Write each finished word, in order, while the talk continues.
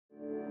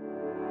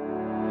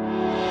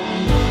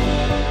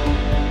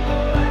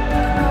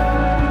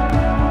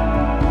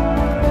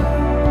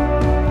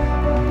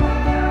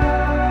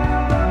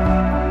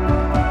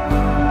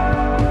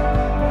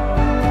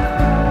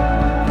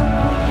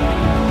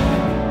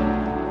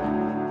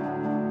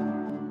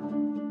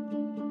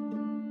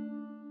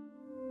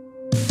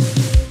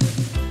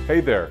Hey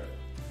there,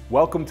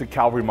 welcome to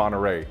Calvary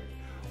Monterey.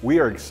 We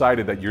are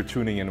excited that you're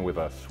tuning in with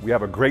us. We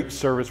have a great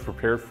service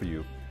prepared for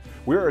you.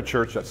 We are a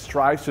church that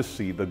strives to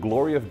see the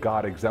glory of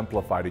God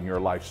exemplified in your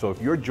life. So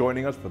if you're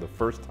joining us for the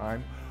first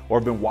time or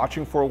have been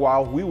watching for a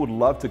while, we would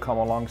love to come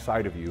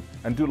alongside of you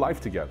and do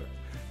life together.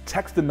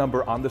 Text the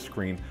number on the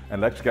screen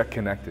and let's get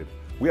connected.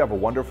 We have a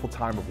wonderful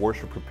time of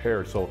worship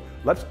prepared, so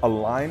let's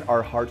align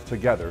our hearts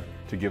together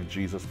to give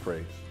Jesus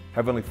praise.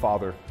 Heavenly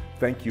Father,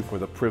 thank you for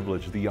the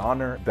privilege, the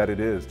honor that it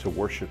is to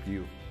worship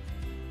you.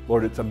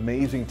 Lord, it's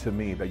amazing to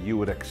me that you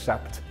would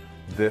accept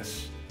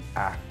this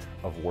act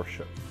of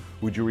worship.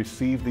 Would you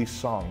receive these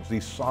songs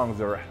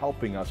that are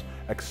helping us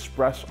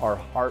express our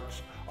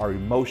hearts, our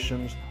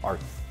emotions, our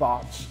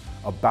thoughts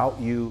about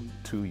you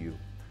to you.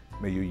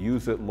 May you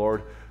use it,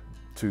 Lord,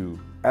 to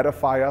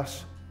edify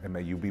us, and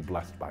may you be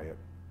blessed by it.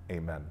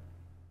 Amen.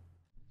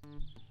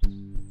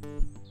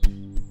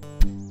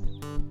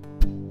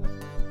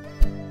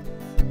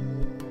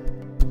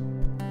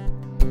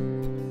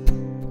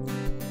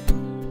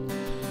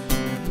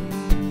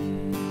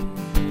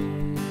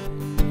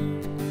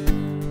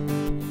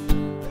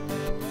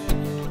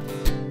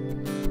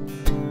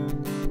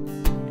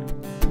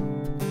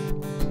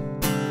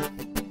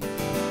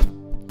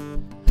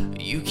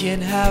 You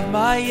can have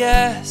my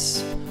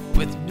yes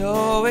with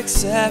no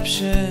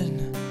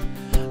exception.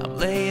 I'm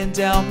laying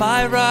down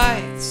my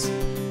rights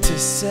to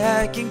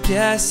second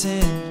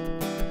guessing.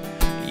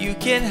 You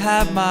can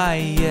have my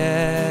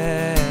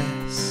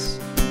yes.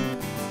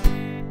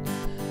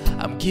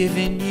 I'm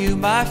giving you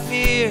my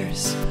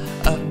fears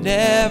of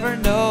never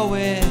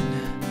knowing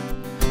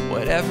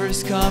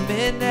whatever's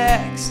coming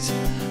next.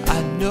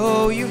 I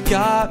know you've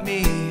got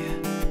me.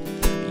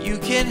 You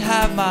can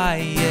have my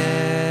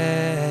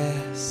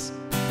yes.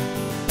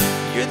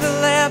 You're the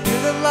lamp,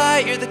 you're the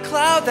light, you're the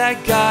cloud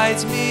that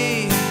guides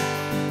me.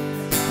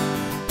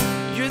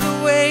 You're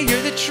the way,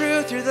 you're the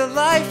truth, you're the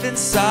life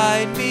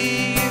inside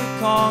me. You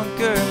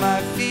conquer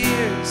my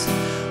fears,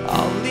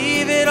 I'll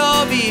leave it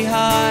all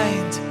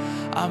behind.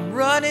 I'm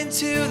running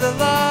to the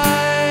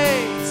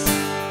light.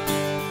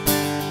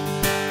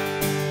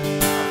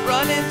 I'm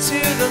running to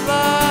the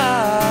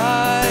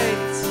light.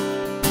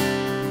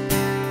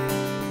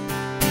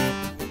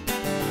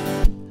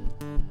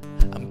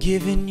 I'm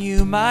giving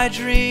you my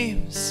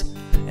dreams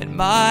and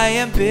my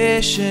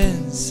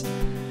ambitions.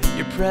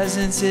 Your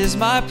presence is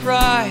my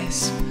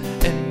prize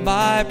and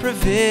my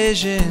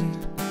provision.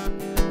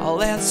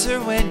 I'll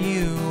answer when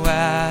you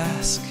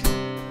ask.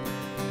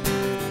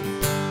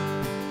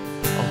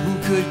 Oh, who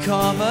could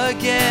come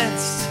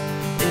against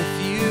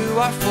if you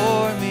are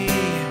for me?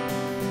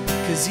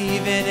 'Cause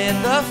even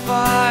in the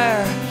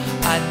fire,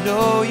 I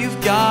know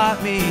you've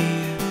got me.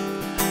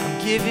 I'm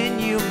giving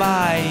you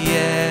my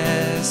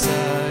yes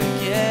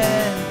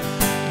again.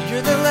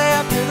 You're the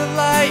lamp, you're the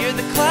light, you're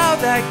the cloud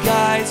that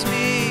guides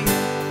me.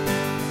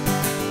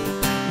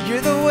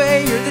 You're the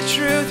way, you're the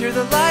truth, you're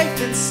the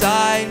life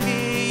inside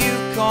me. You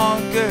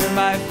conquer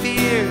my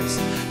fears,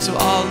 so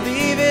I'll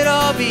leave it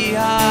all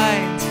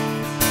behind.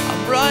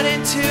 I'm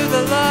running to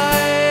the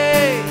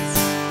light.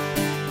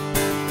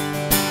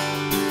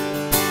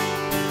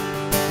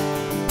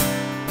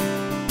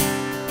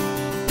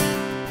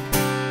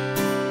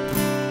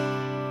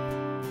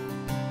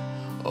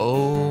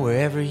 Oh,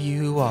 wherever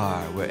you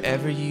are,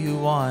 wherever you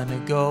wanna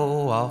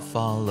go, I'll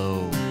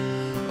follow.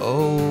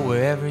 Oh,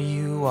 wherever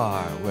you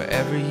are,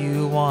 wherever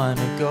you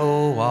wanna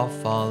go, I'll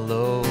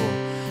follow.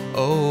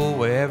 Oh,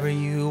 wherever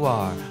you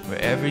are,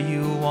 wherever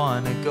you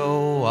wanna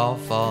go, I'll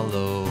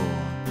follow.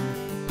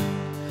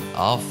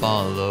 I'll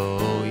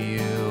follow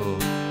you.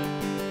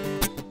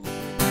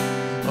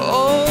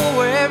 Oh,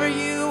 wherever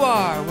you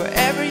are,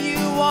 wherever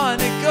you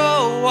wanna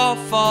go, I'll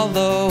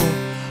follow.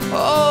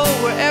 Oh,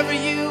 wherever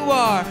you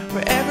are,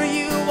 wherever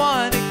you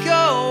wanna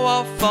go,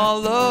 I'll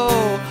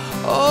follow.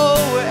 Oh,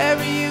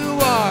 wherever you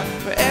are,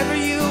 wherever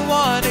you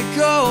wanna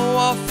go,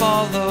 I'll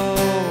follow.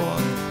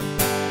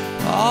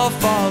 I'll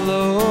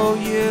follow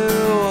you.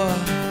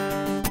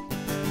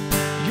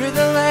 You're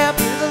the lamp,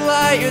 you're the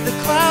light, you're the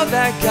cloud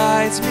that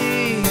guides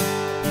me.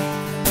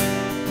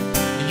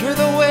 You're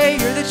the way,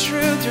 you're the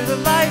truth, you're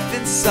the life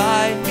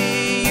inside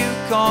me. You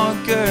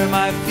conquer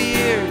my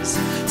fears,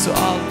 so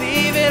I'll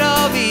leave it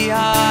all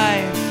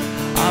behind.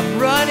 I'm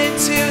running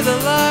to the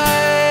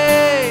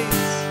light.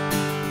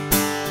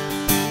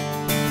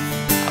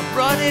 I'm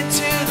running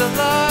to the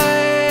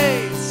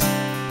light.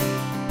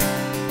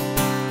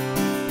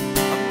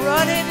 I'm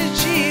running to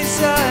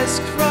Jesus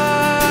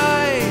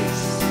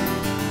Christ.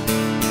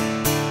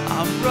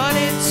 I'm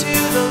running to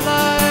the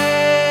light.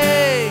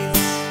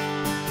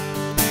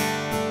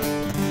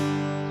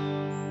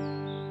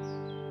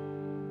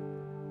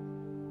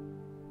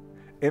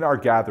 In our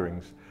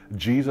gatherings,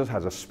 Jesus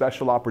has a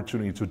special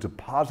opportunity to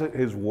deposit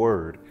His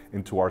Word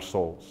into our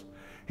souls.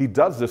 He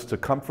does this to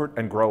comfort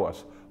and grow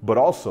us, but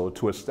also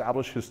to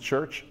establish His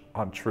church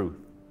on truth.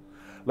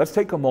 Let's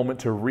take a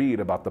moment to read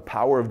about the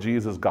power of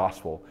Jesus'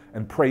 gospel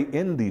and pray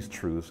in these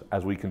truths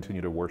as we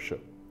continue to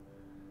worship.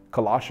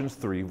 Colossians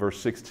 3, verse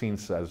 16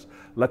 says,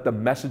 "Let the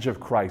message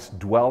of Christ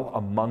dwell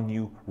among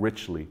you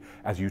richly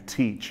as you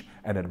teach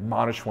and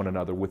admonish one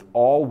another with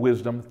all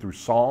wisdom through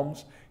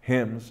psalms,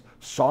 hymns,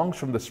 songs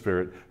from the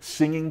Spirit,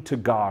 singing to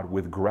God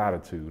with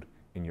gratitude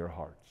in your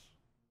hearts."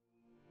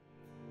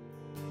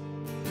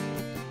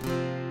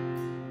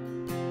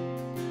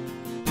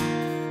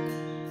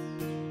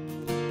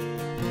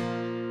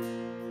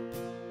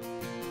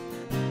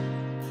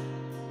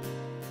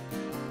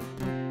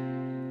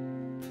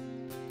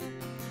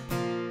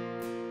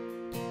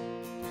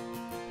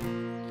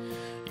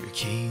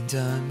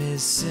 Kingdom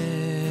is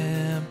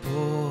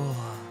simple,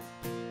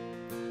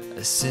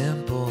 as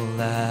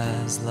simple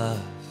as love.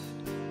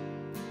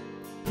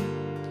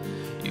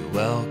 You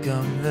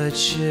welcome the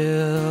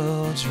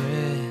children,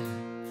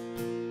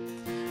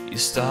 you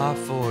stop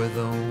for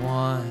the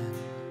one.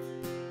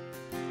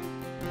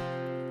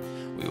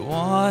 We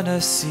want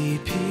to see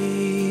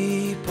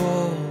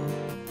people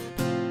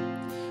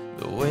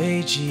the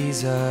way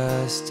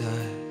Jesus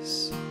does.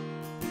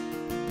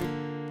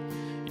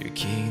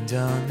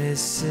 Kingdom is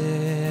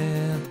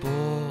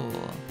simple,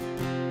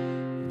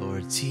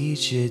 Lord,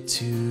 teach it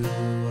to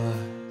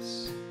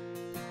us.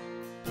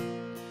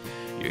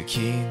 Your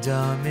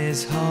kingdom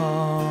is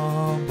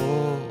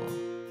humble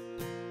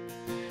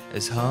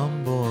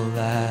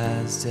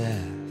as death.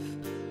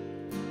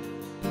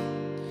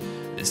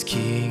 This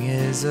King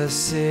is a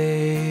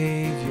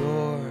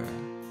Savior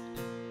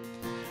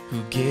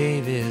who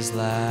gave his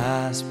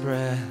last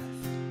breath,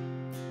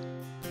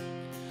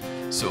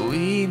 so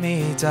we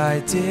may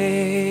die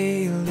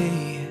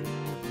daily,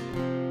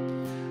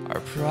 our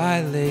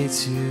pride lay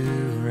to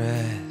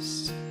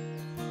rest.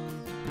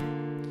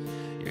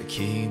 Your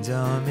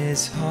kingdom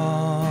is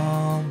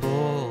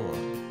humble,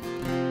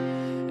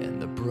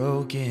 and the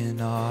broken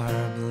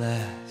are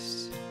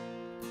blessed.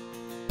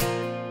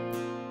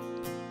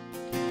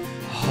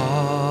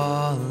 Hallelujah,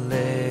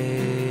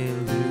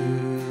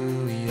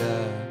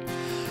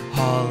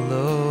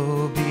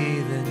 hallowed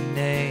be the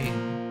name.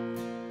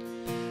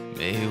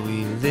 May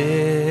we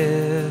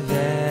live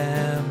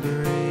and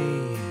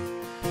breathe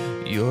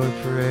your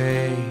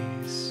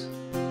praise.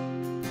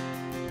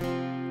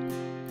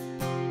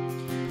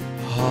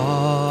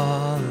 Hallelujah,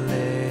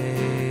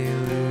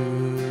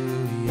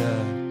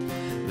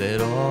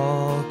 let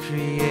all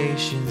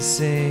creation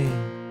sing.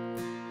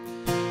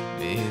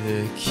 May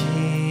the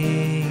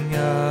King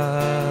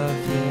of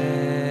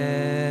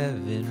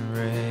heaven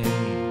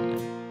reign.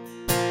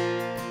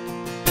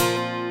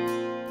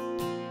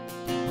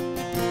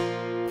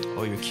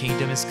 Oh, your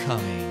kingdom is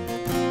coming.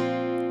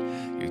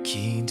 Your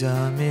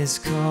kingdom is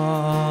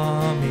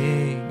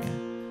coming.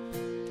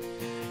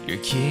 Your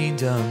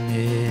kingdom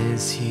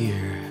is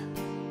here,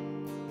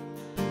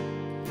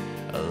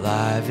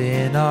 alive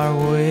in our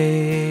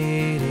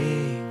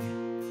waiting,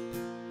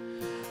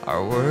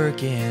 our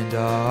work and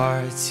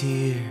our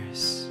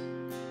tears.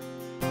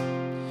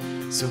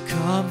 So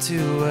come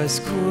to us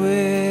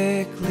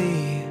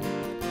quickly,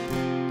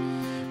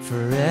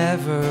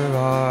 forever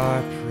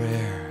our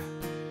prayer.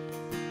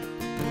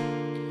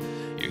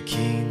 Your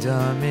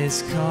kingdom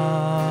is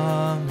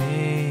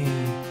coming,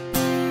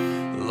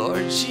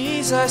 Lord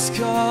Jesus,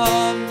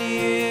 come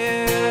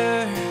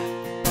near.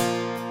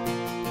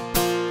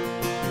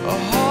 Oh,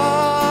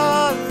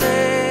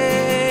 hallelujah,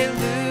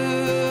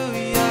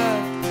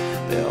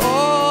 let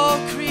all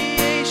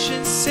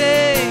creation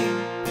sing.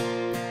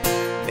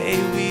 May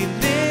we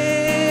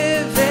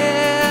live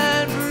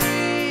and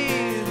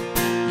breathe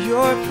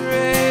your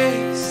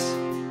praise.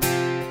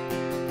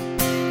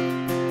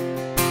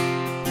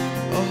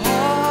 Oh,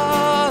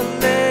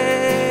 hallelujah,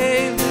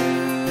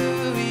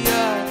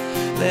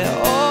 let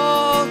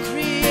all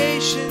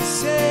creation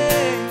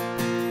sing.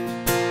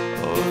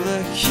 Oh,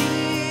 the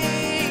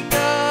King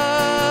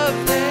of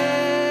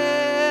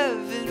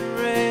heaven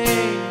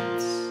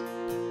reigns.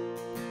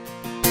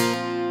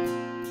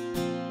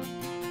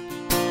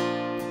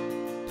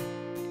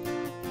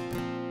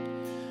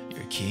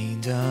 Your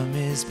kingdom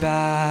is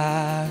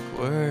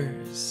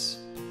backwards,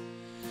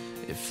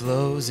 it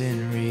flows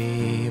in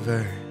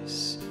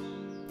reverse.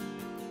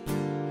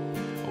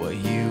 What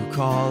you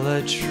call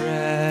a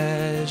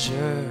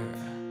treasure,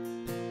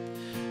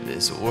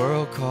 this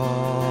world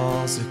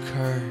calls a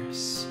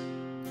curse.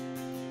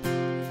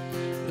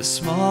 The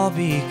small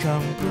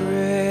become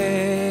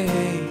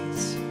great,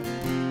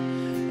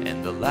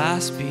 and the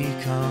last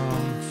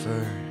become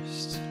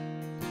first.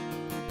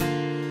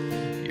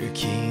 Your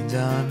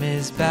kingdom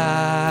is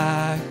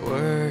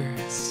backwards,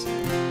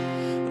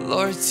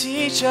 Lord,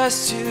 teach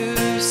us to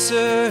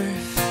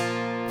serve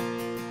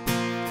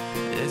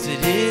as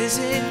it is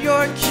in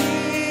your kingdom.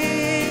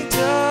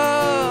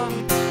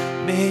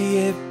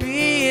 May it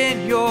be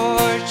in your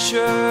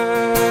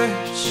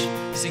church.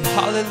 Sing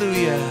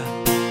hallelujah.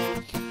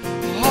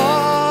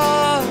 Hallelujah,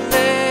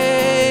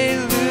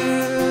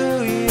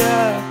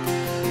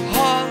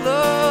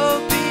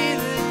 hallowed be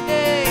the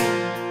name.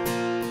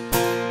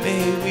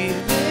 May we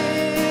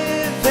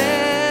live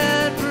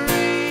and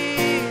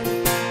breathe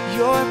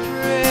your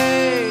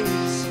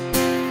praise.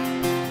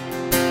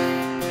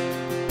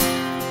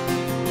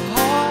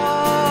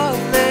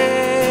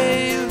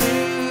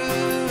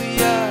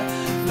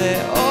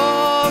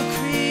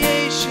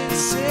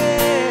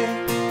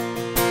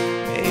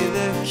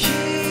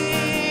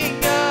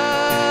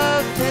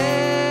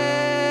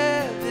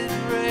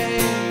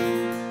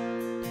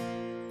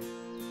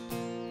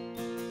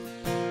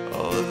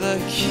 the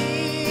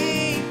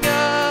King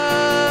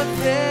of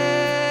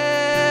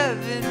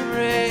heaven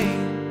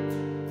reign.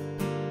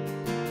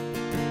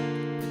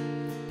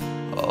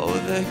 Oh,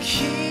 the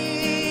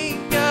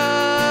King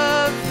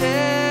of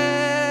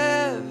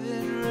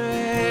heaven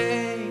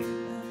reign.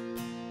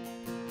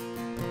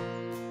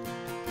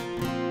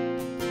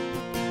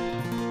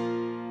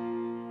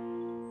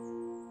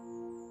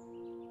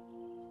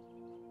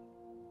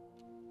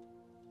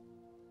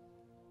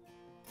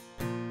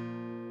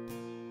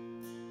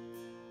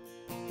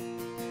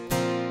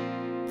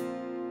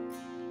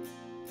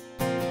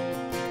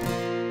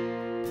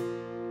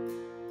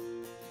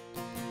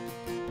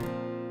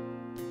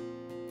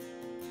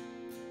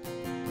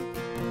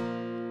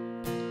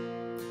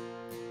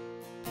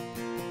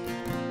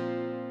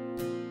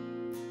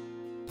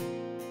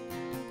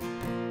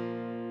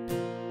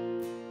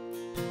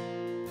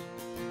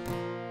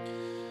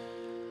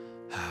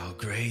 How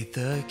great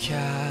the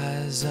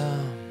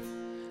chasm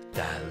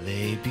that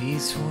lay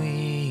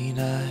between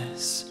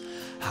us,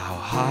 how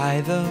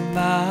high the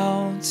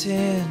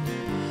mountain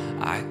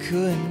I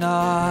could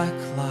not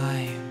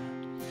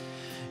climb.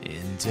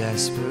 In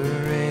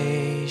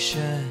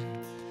desperation,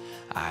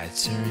 I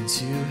turned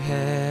to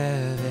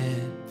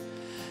heaven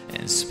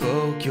and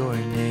spoke your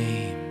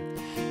name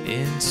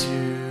into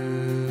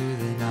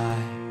the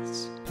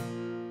night.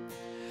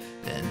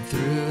 Then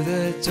through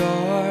the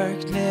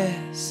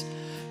darkness,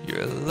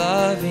 your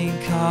loving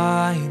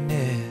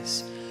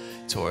kindness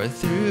tore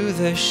through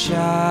the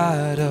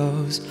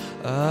shadows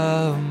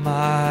of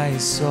my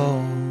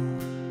soul.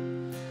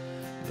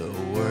 The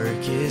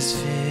work is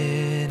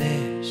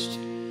finished,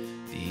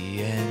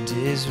 the end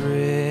is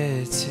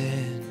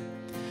written.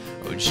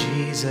 Oh,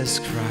 Jesus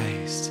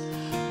Christ,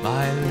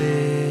 my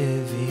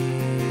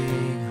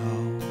living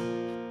hope.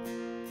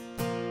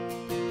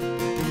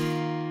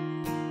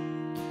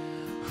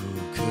 Who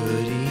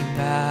could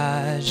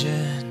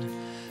imagine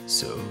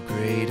so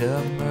great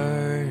a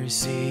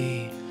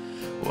mercy?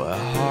 What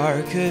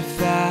heart could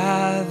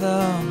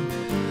fathom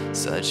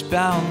such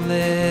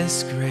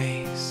boundless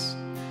grace?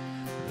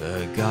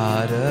 The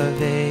God of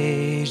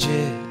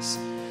ages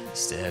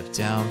stepped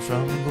down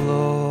from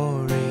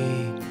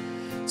glory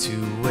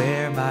to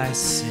wear my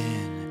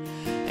sin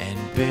and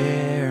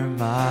bear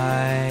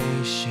my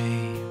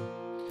shame.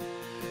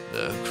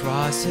 The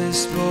cross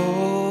has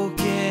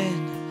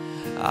spoken,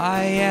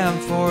 I am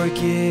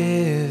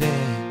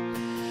forgiven.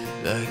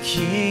 The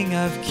King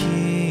of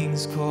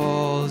Kings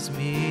calls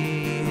me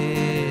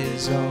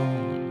his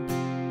own.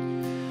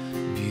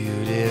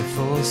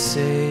 Beautiful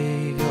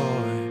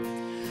Savior,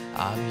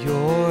 I'm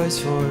yours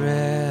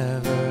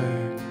forever.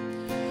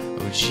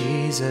 Oh,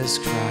 Jesus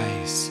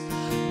Christ,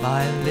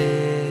 my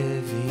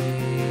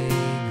living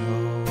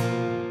hope.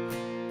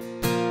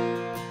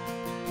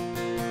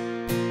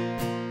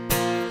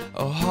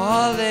 Oh,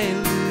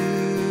 hallelujah,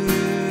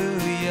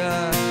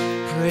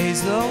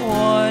 praise the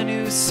one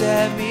who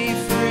set me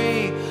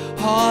free.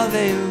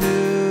 Hallelujah,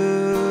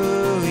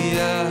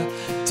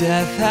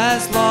 death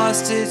has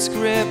lost its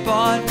grip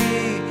on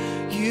me.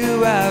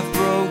 You have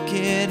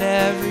broken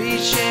every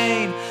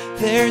chain.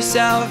 There's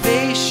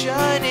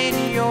salvation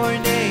in your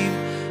name,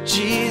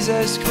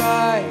 Jesus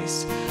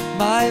Christ,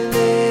 my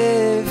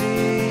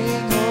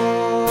living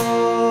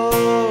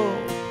hope.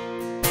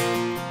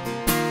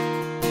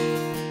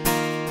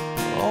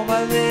 Oh,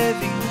 my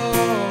living hope.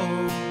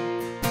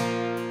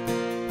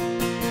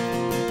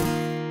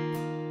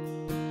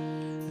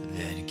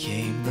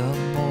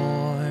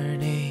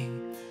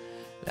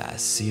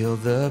 Seal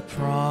the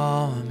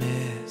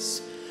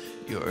promise.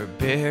 Your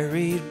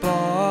buried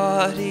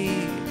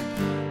body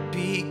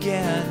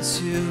began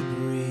to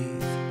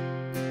breathe.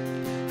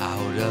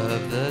 Out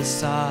of the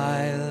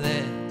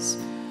silence,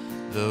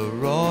 the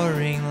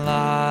roaring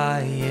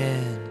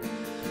lion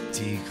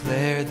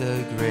declared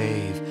the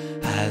grave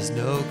has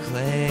no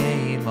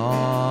claim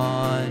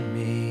on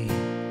me.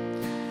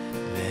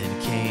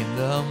 Then came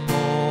the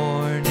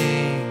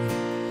morning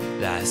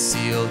that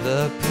sealed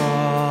the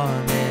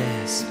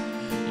promise.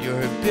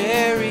 Your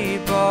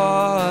buried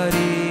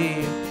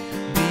body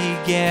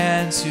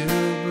began to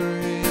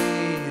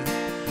breathe.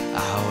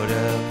 Out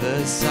of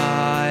the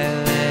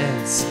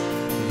silence,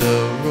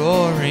 the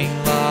roaring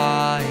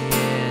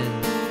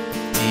lion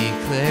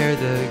declared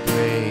the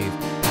grave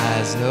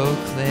has no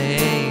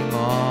claim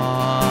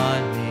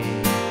on me.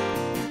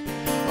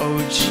 Oh,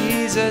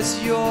 Jesus,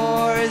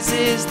 yours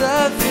is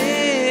the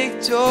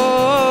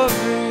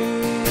victory.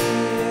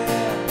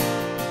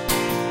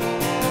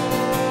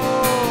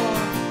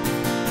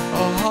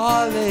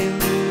 Hallelujah,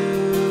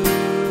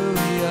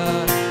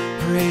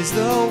 praise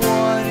the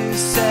one who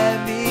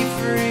set me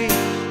free.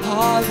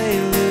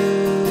 Hallelujah,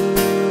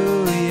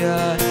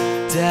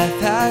 death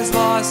has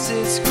lost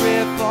its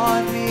grip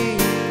on me.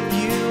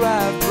 You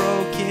have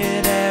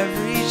broken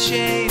every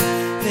chain.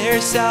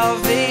 There's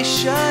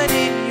salvation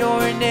in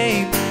your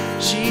name,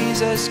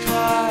 Jesus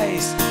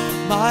Christ,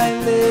 my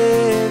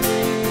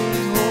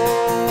living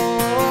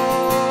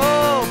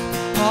hope.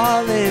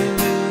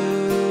 Hallelujah,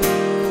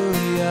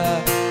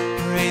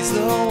 praise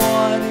the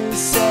one who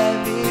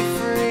set me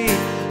free.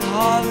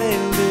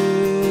 Hallelujah,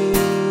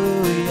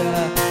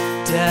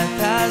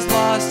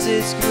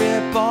 his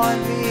grip on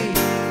me.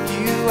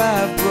 You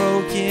have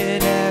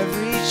broken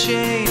every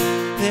chain.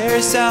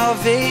 There's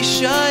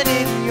salvation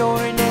in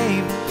your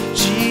name,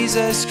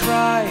 Jesus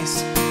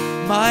Christ,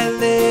 my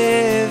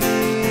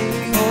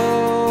living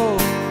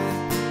hope.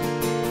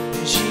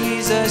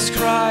 Jesus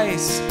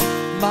Christ,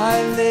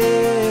 my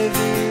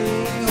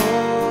living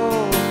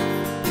hope.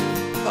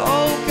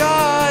 Oh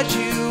God,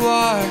 you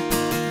are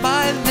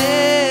my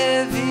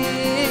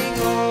living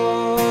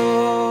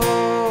hope.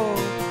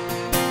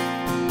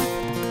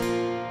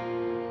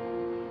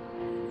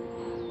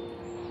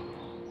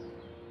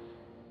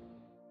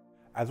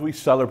 As we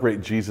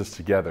celebrate Jesus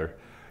together,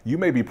 you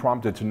may be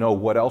prompted to know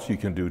what else you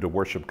can do to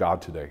worship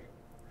God today.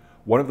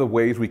 One of the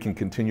ways we can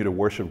continue to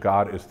worship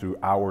God is through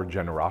our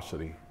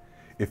generosity.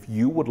 If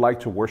you would like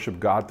to worship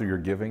God through your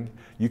giving,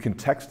 you can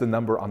text the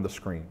number on the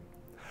screen.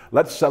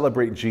 Let's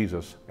celebrate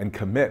Jesus and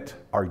commit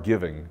our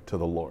giving to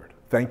the Lord.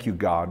 Thank you,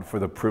 God, for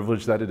the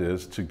privilege that it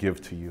is to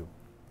give to you.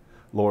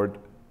 Lord,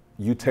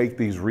 you take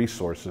these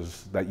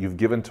resources that you've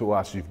given to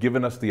us. You've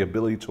given us the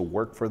ability to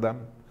work for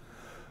them,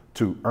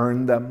 to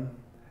earn them.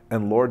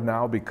 And Lord,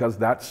 now because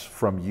that's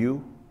from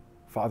you,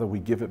 Father, we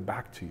give it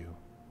back to you.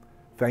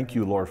 Thank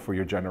you, Lord, for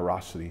your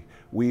generosity.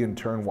 We in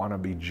turn want to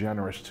be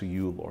generous to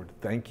you, Lord.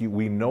 Thank you.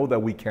 We know that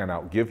we can't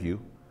outgive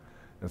you.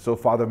 And so,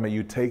 Father, may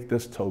you take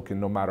this token,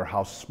 no matter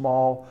how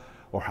small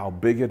or how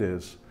big it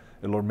is,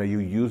 and Lord, may you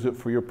use it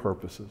for your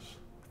purposes.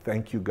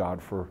 Thank you,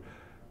 God, for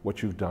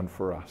what you've done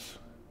for us.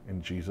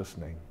 In Jesus'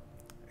 name,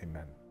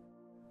 amen.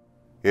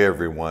 Hey,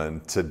 everyone.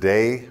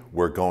 Today,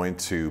 we're going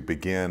to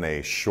begin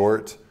a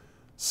short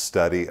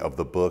study of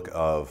the book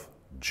of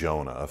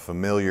Jonah, a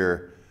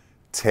familiar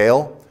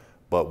tale,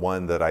 but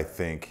one that I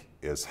think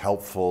is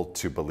helpful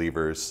to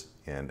believers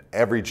in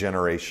every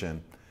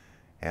generation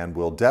and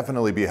will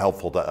definitely be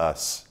helpful to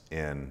us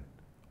in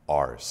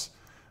ours.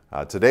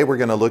 Today we're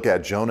going to look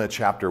at Jonah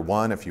chapter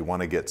 1 if you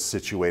want to get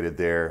situated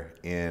there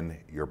in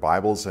your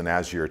Bibles. And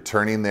as you're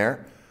turning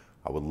there,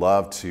 I would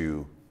love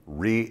to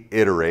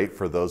reiterate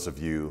for those of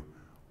you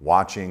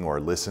watching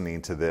or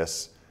listening to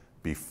this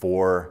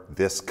before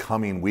this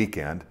coming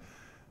weekend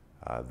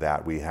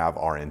that we have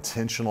our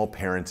Intentional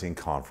Parenting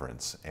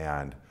Conference.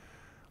 And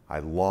I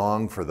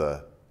long for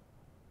the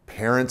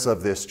parents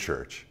of this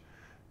church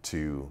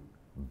to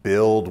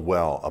build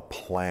well a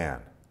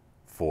plan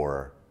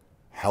for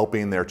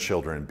helping their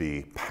children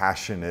be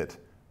passionate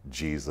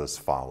Jesus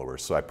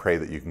followers. So I pray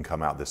that you can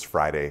come out this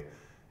Friday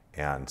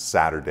and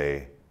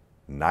Saturday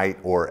night,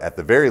 or at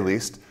the very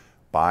least,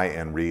 buy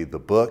and read the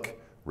book,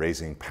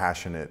 Raising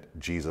Passionate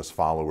Jesus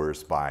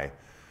Followers, by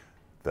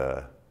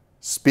the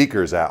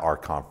speakers at our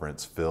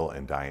conference, Phil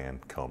and Diane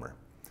Comer.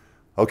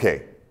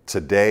 Okay,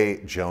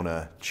 today,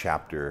 Jonah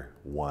chapter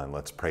 1.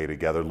 Let's pray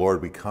together.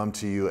 Lord, we come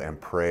to you and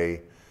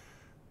pray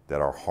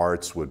that our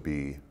hearts would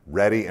be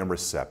ready and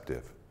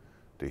receptive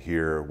to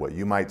hear what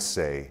you might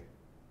say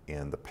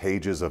in the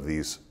pages of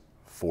these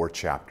 4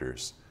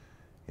 chapters.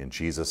 In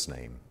Jesus'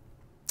 name,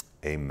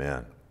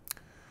 amen.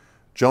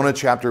 Jonah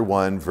chapter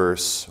 1,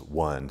 verse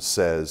 1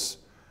 says,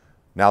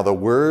 "Now the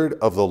word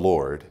of the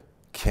Lord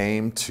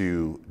came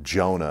to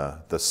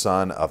Jonah, the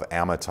son of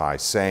Amittai,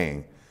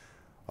 saying,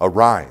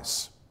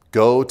 Arise,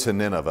 go to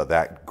Nineveh,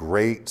 that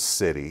great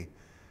city,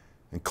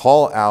 and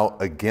call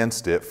out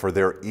against it, for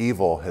their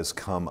evil has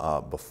come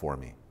up before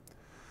me.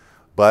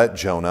 But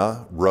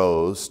Jonah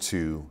rose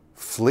to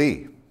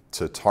flee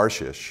to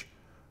Tarshish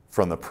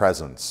from the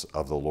presence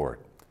of the Lord.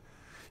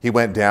 He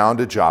went down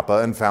to Joppa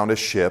and found a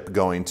ship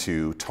going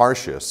to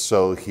Tarshish.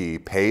 So he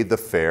paid the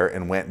fare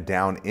and went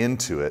down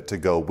into it to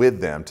go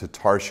with them to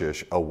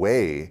Tarshish,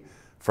 away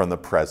from the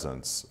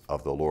presence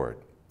of the Lord.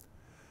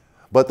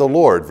 But the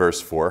Lord,"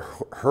 verse 4,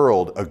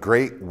 "hurled a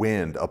great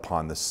wind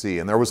upon the sea,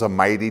 and there was a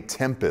mighty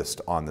tempest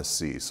on the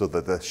sea, so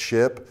that the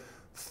ship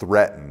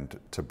threatened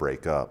to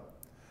break up.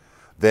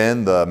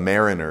 Then the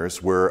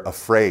mariners were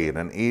afraid,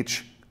 and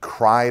each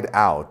cried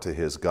out to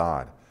his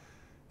God.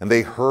 And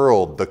they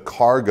hurled the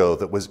cargo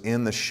that was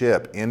in the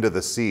ship into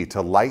the sea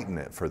to lighten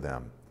it for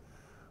them.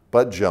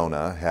 But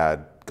Jonah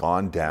had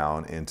gone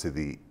down into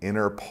the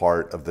inner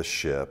part of the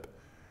ship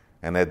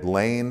and had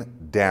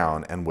lain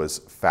down and was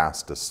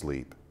fast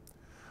asleep.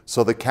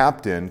 So the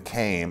captain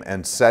came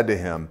and said to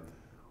him,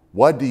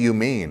 What do you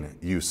mean,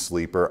 you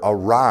sleeper?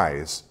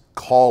 Arise,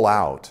 call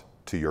out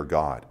to your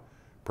God.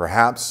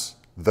 Perhaps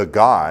the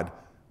God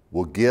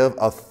will give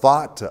a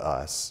thought to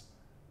us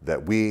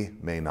that we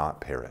may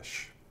not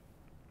perish."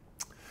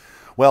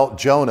 Well,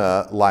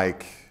 Jonah,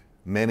 like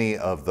many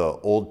of the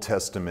Old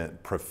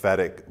Testament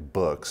prophetic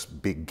books,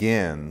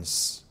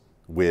 begins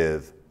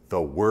with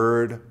the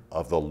word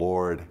of the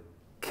Lord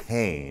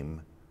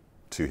came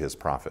to his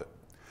prophet.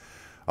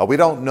 We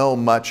don't know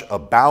much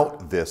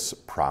about this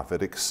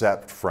prophet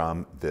except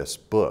from this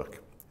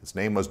book. His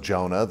name was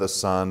Jonah, the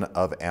son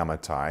of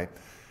Amittai,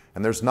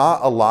 and there's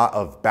not a lot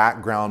of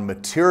background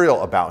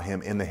material about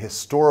him in the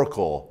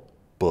historical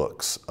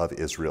books of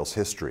Israel's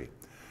history.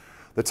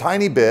 The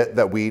tiny bit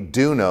that we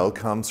do know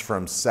comes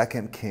from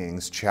 2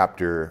 Kings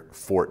chapter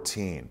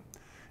 14.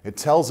 It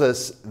tells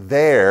us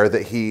there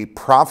that he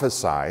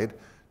prophesied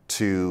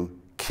to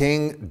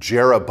King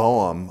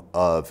Jeroboam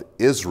of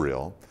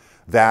Israel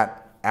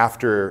that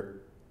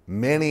after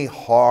many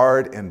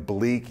hard and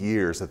bleak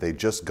years that they'd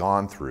just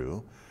gone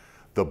through,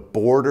 the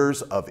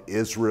borders of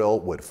Israel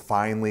would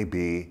finally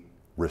be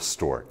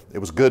restored. It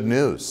was good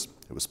news.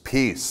 It was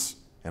peace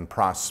and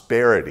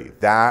prosperity.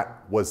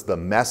 That was the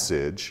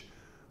message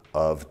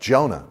of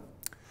Jonah.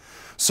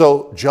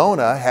 So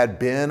Jonah had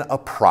been a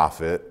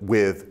prophet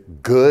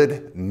with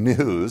good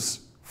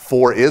news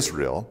for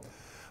Israel,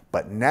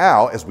 but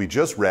now, as we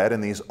just read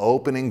in these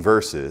opening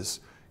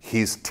verses,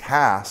 he's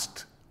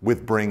tasked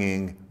with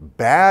bringing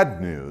bad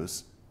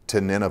news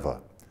to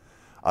Nineveh,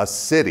 a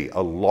city,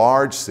 a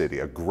large city,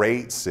 a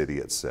great city,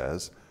 it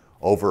says,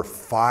 over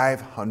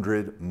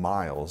 500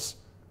 miles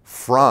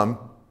from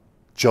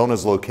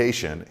Jonah's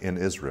location in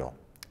Israel.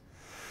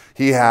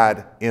 He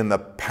had, in the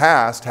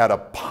past, had a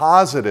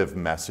positive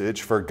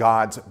message for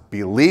God's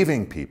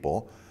believing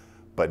people,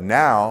 but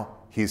now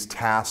he's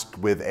tasked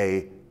with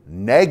a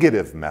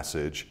negative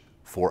message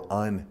for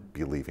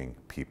unbelieving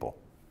people.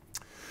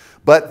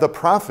 But the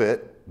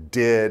prophet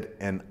did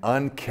an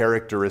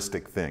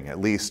uncharacteristic thing, at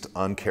least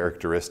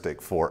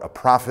uncharacteristic for a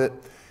prophet.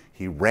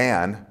 He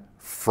ran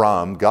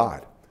from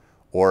God,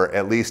 or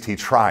at least he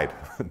tried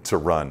to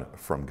run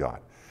from God.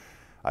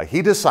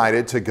 He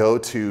decided to go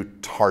to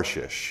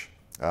Tarshish,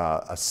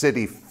 a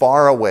city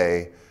far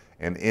away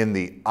and in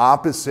the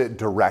opposite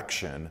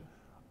direction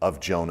of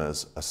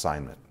Jonah's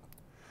assignment.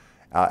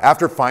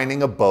 After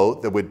finding a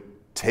boat that would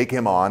take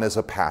him on as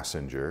a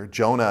passenger,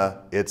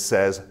 Jonah, it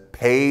says,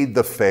 paid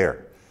the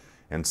fare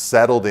and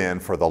settled in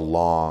for the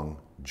long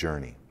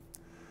journey.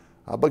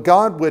 But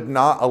God would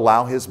not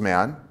allow his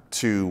man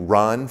to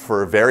run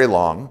for very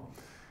long.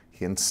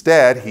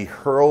 Instead, he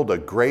hurled a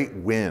great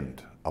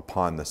wind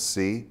upon the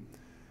sea,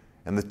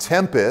 and the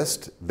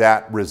tempest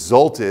that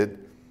resulted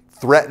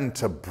threatened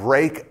to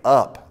break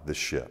up the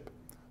ship.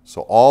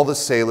 So all the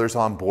sailors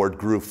on board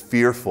grew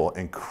fearful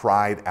and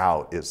cried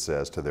out, it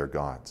says, to their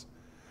gods.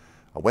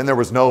 When there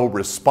was no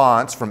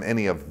response from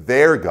any of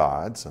their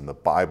gods, and the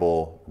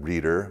Bible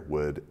reader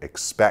would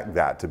expect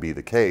that to be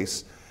the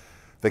case,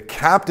 the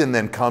captain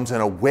then comes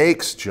and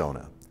awakes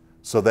Jonah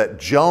so that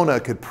Jonah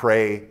could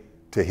pray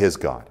to his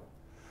God.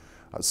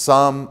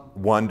 Some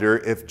wonder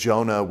if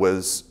Jonah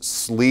was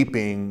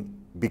sleeping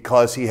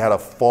because he had a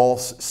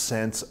false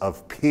sense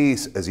of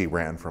peace as he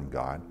ran from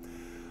God.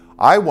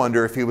 I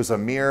wonder if he was a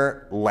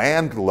mere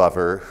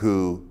landlubber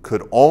who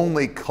could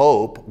only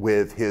cope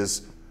with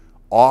his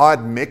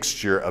odd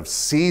mixture of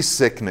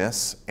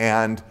seasickness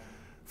and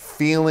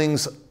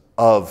feelings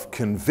of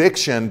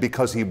conviction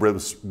because he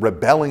was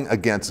rebelling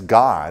against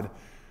God.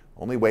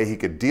 The only way he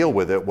could deal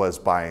with it was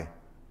by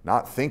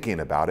not thinking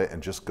about it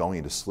and just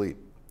going to sleep.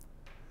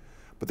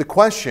 But the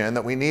question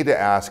that we need to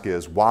ask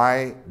is,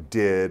 why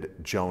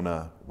did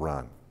Jonah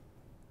run?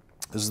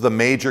 This is the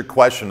major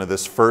question of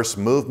this first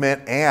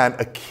movement and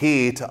a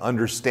key to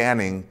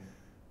understanding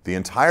the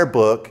entire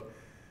book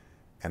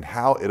and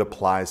how it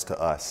applies to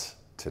us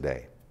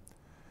today.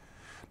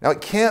 Now,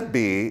 it can't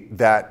be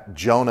that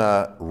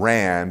Jonah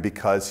ran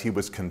because he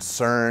was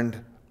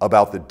concerned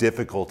about the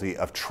difficulty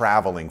of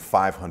traveling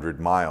 500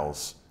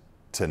 miles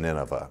to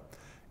Nineveh.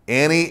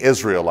 Any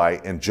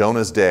Israelite in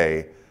Jonah's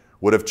day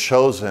would have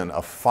chosen a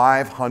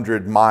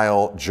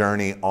 500-mile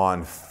journey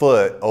on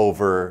foot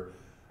over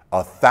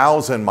a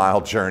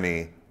 1,000-mile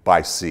journey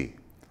by sea.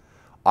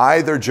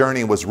 Either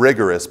journey was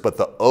rigorous, but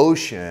the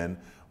ocean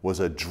was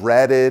a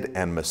dreaded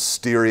and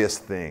mysterious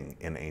thing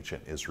in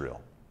ancient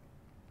Israel.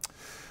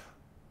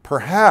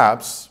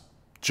 Perhaps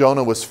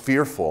Jonah was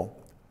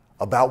fearful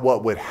about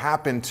what would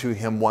happen to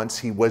him once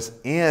he was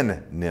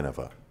in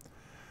Nineveh.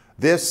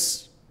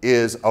 This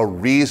is a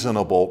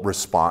reasonable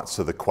response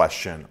to the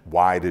question,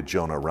 why did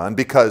Jonah run?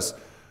 Because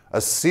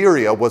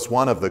Assyria was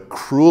one of the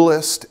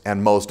cruelest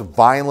and most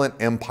violent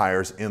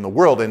empires in the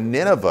world, and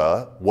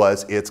Nineveh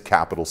was its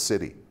capital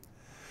city.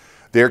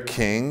 Their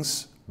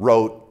kings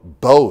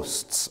wrote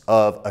boasts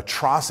of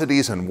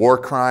atrocities and war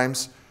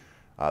crimes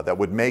that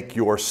would make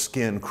your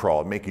skin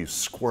crawl, make you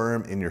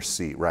squirm in your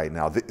seat right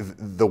now.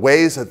 The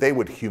ways that they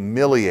would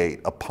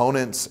humiliate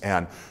opponents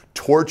and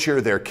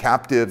torture their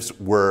captives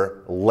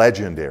were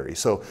legendary.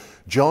 So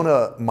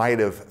Jonah might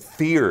have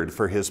feared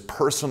for his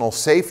personal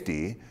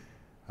safety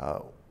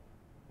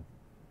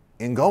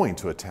in going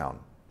to a town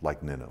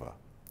like Nineveh.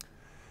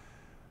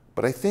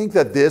 But I think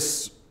that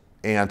this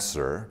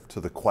answer to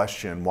the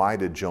question, why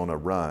did Jonah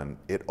run,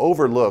 it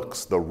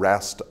overlooks the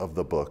rest of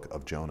the book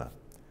of Jonah.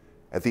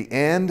 At the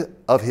end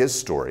of his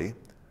story,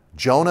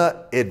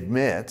 Jonah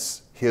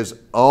admits his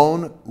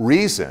own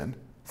reason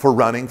for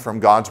running from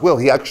God's will.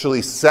 He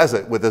actually says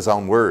it with his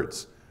own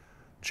words.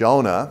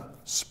 Jonah,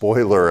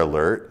 spoiler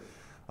alert,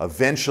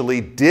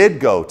 eventually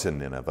did go to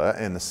Nineveh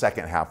in the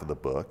second half of the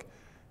book,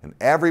 and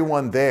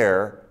everyone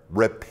there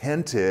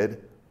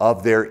repented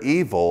of their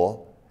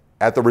evil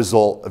at the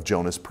result of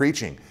Jonah's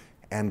preaching.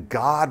 And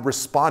God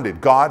responded.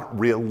 God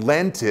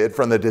relented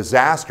from the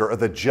disaster or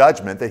the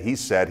judgment that he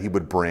said he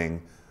would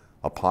bring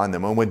upon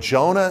them. And when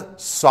Jonah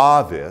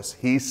saw this,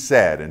 he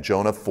said in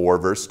Jonah 4,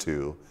 verse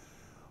 2,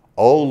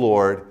 "O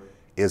Lord,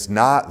 is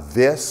not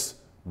this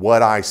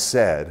what I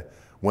said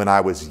when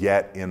I was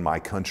yet in my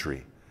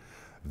country?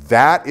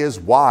 That is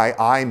why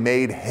I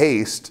made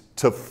haste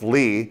to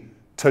flee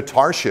to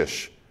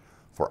Tarshish,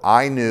 for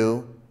I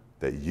knew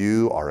that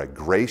you are a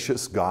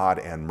gracious God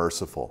and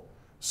merciful,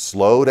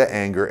 slow to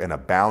anger and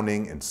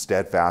abounding in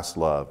steadfast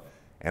love,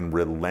 and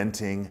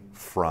relenting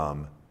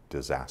from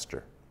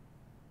disaster.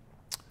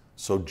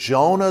 So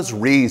Jonah's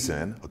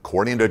reason,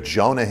 according to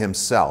Jonah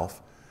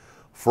himself,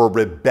 for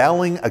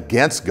rebelling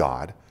against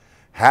God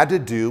had to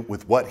do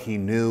with what he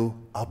knew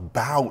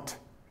about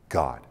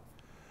God.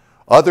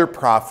 Other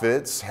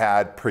prophets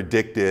had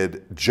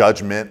predicted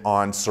judgment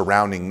on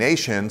surrounding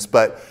nations,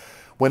 but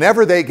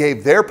whenever they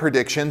gave their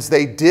predictions,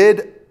 they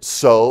did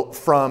so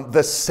from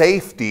the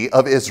safety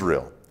of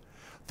Israel.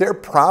 Their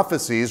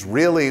prophecies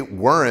really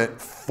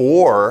weren't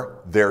for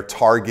their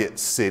target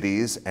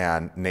cities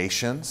and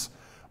nations,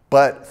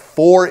 but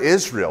for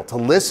Israel to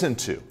listen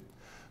to,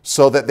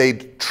 so that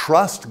they'd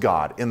trust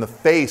God in the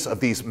face of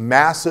these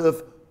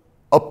massive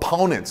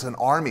opponents and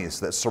armies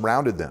that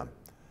surrounded them.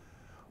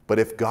 But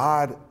if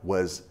God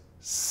was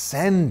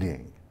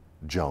sending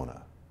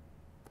Jonah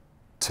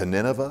to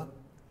Nineveh,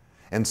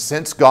 and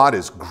since God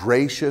is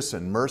gracious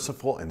and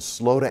merciful and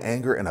slow to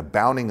anger and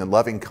abounding in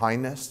loving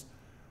kindness,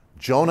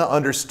 Jonah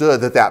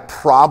understood that that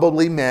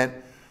probably meant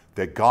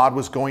that God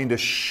was going to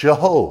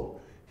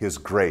show his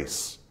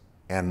grace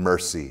and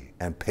mercy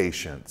and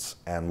patience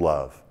and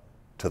love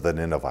to the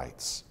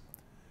Ninevites.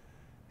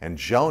 And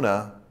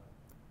Jonah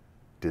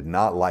did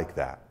not like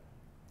that.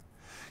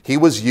 He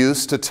was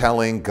used to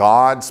telling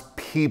God's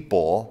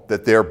people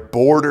that their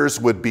borders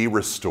would be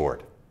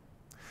restored.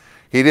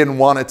 He didn't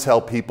want to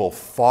tell people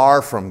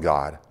far from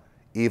God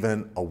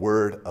even a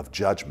word of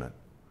judgment,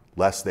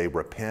 lest they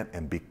repent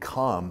and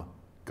become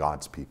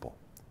God's people.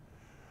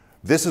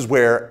 This is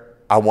where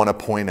I want to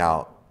point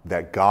out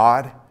that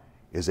God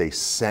is a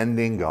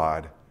sending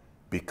God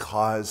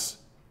because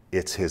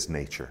it's his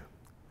nature.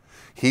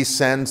 He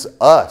sends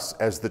us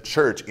as the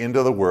church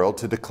into the world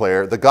to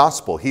declare the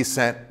gospel. He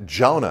sent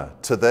Jonah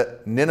to the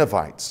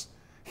Ninevites.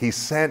 He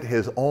sent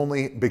his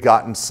only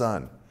begotten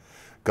son.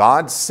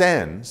 God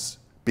sends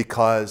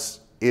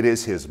because it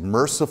is his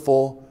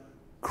merciful,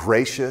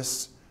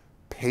 gracious,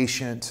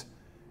 patient,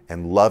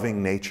 and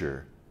loving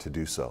nature to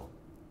do so.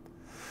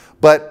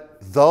 But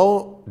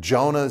though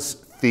Jonah's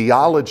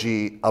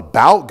theology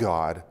about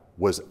God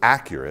was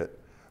accurate,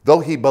 though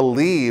he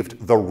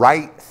believed the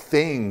right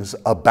things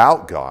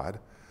about God,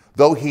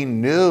 though he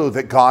knew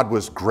that God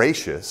was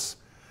gracious,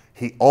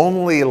 he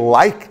only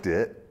liked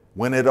it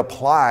when it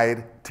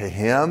applied to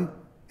him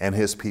and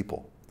his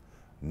people,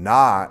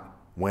 not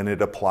when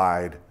it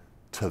applied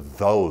to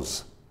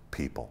those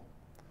people,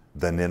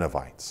 the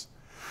Ninevites.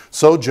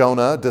 So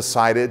Jonah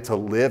decided to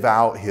live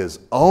out his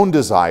own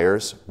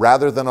desires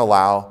rather than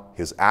allow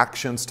his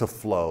actions to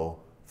flow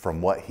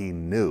from what he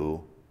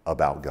knew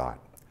about God.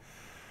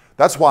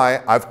 That's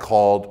why I've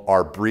called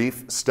our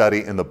brief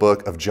study in the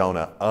book of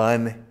Jonah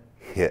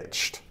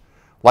unhitched.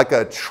 Like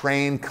a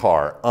train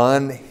car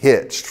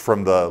unhitched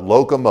from the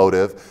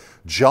locomotive,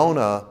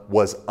 Jonah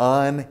was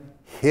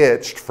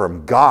unhitched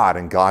from God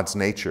and God's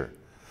nature.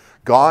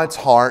 God's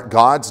heart,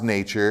 God's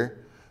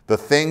nature, the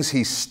things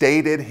he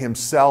stated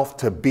himself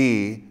to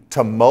be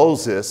to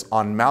Moses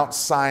on Mount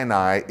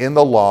Sinai in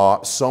the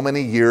law so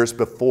many years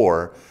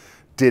before,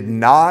 did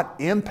not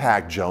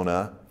impact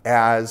Jonah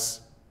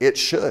as it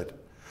should.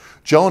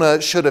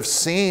 Jonah should have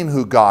seen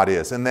who God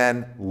is and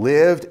then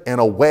lived in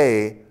a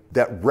way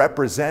that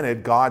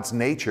represented God's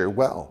nature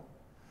well.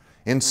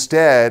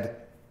 Instead,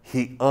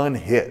 he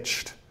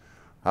unhitched.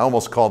 I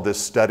almost called this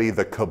study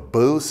 "The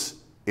Caboose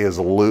is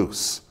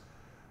Loose,"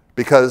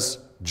 because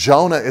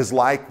Jonah is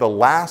like the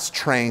last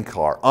train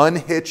car,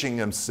 unhitching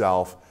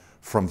himself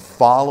from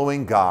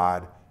following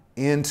God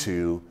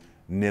into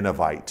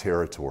Ninevite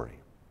territory.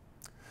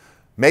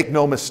 Make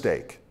no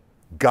mistake,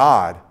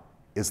 God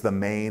is the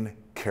main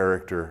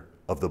character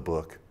of the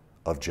book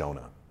of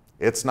Jonah.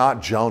 It's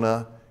not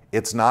Jonah,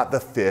 it's not the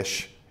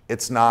fish,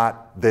 it's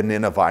not the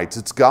Ninevites,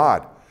 it's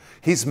God.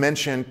 He's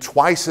mentioned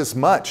twice as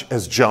much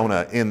as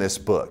Jonah in this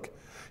book.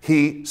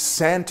 He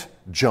sent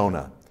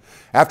Jonah.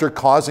 After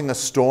causing a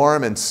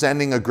storm and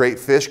sending a great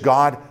fish,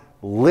 God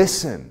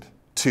listened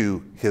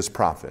to his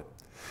prophet.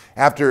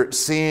 After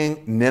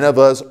seeing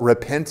Nineveh's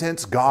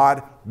repentance,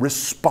 God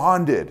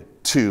responded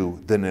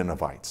to the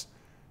Ninevites.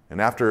 And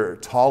after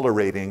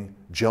tolerating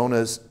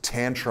Jonah's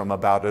tantrum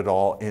about it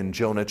all in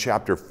Jonah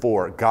chapter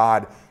 4,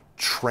 God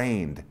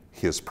trained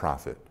his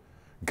prophet.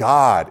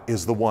 God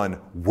is the one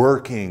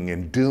working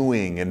and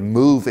doing and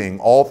moving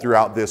all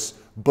throughout this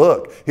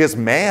book. His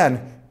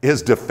man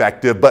is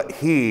defective, but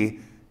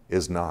he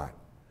is not.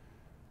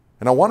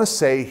 And I want to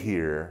say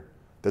here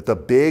that the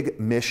big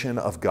mission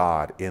of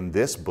God in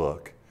this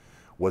book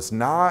was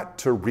not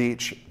to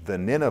reach the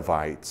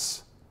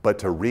Ninevites, but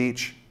to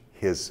reach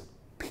his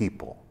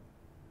people.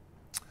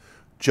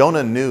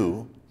 Jonah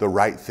knew the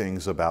right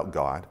things about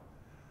God,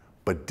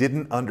 but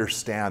didn't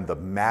understand the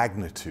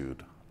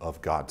magnitude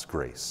of God's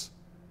grace.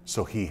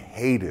 So he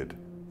hated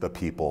the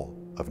people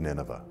of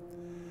Nineveh.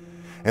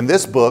 And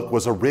this book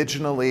was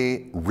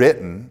originally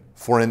written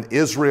for an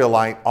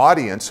Israelite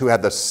audience who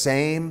had the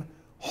same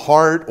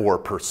heart or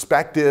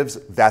perspectives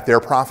that their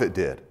prophet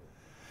did.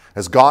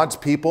 As God's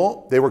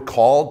people, they were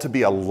called to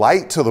be a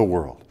light to the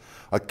world,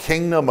 a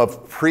kingdom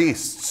of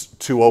priests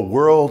to a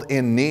world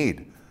in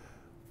need.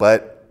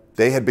 But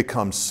they had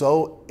become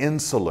so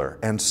insular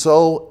and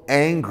so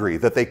angry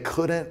that they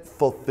couldn't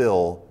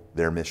fulfill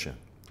their mission.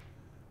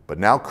 But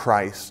now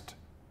Christ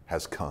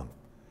has come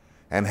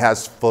and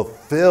has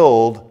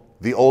fulfilled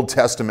the Old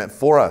Testament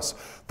for us.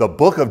 The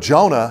book of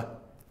Jonah,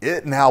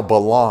 it now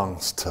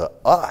belongs to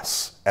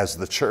us as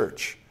the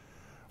church.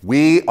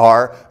 We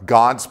are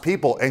God's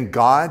people, and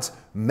God's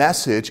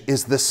message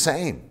is the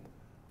same.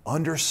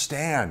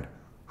 Understand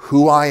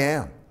who I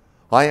am.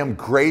 I am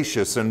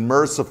gracious and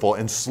merciful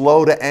and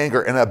slow to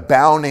anger and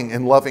abounding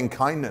in loving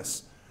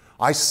kindness.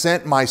 I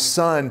sent my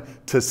Son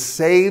to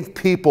save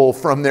people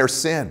from their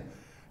sin.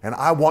 And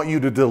I want you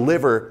to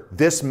deliver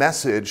this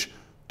message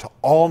to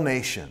all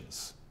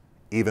nations,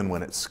 even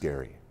when it's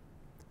scary.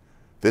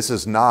 This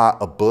is not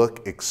a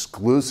book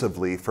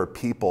exclusively for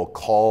people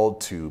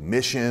called to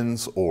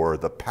missions or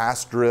the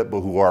pastorate,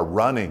 but who are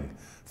running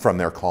from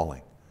their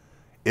calling.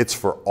 It's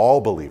for all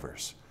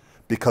believers,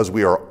 because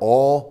we are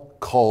all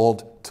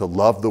called to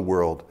love the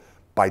world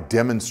by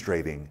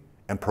demonstrating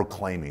and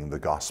proclaiming the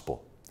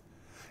gospel.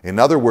 In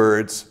other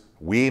words,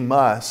 we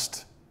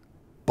must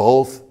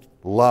both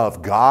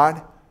love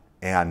God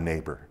and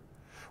neighbor.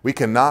 We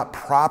cannot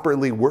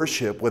properly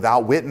worship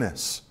without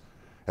witness.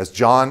 As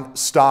John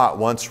Stott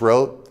once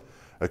wrote,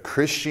 a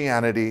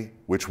Christianity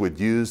which would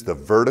use the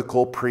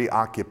vertical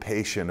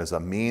preoccupation as a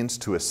means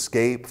to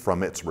escape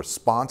from its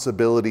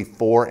responsibility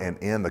for and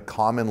in the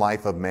common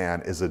life of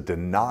man is a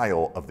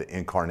denial of the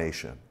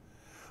incarnation,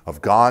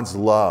 of God's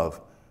love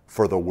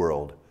for the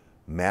world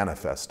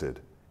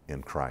manifested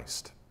in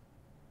Christ.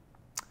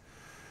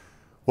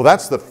 Well,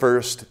 that's the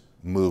first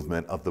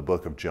movement of the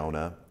book of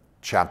Jonah,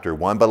 chapter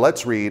 1, but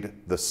let's read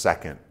the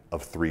second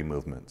of three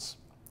movements.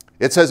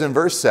 It says in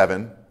verse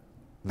 7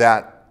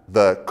 that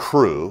the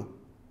crew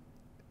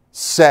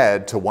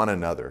said to one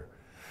another,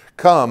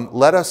 "Come,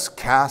 let us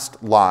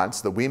cast lots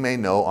that we may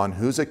know on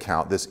whose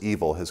account this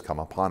evil has come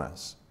upon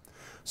us."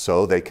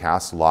 So they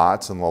cast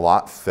lots, and the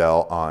lot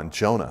fell on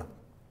Jonah.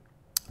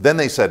 Then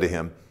they said to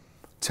him,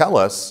 "Tell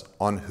us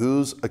on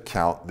whose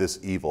account this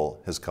evil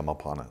has come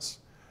upon us.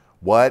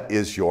 What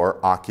is your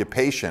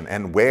occupation,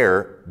 and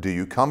where do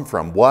you come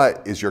from?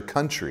 What is your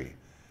country,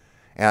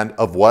 and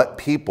of what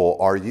people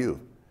are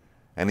you?"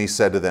 And he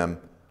said to them,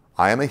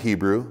 "I am a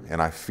Hebrew,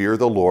 and I fear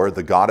the Lord,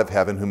 the God of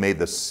heaven, who made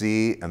the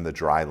sea and the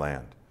dry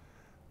land."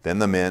 Then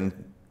the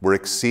men were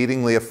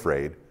exceedingly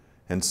afraid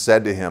and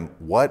said to him,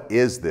 "What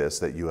is this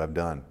that you have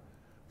done?"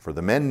 For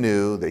the men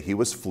knew that he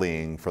was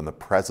fleeing from the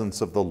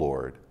presence of the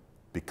Lord,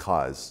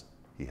 because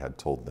he had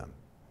told them.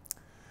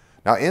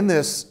 Now in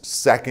this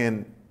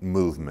second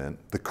movement,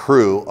 the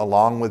crew,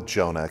 along with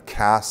Jonah,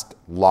 cast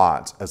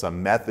lots as a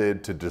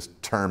method to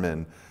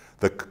determine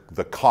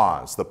the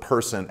cause, the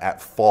person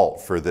at fault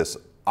for this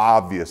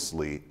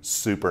obviously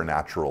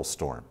supernatural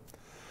storm.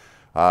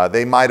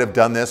 They might have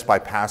done this by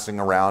passing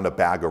around a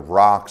bag of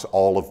rocks,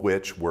 all of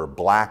which were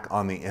black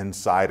on the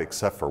inside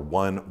except for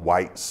one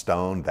white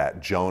stone that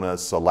Jonah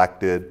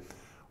selected.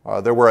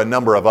 There were a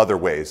number of other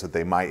ways that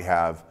they might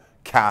have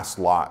cast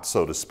lots,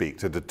 so to speak,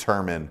 to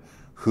determine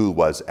who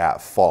was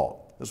at fault.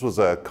 This was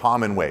a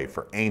common way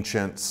for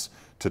ancients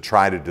to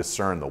try to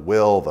discern the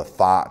will, the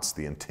thoughts,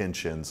 the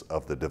intentions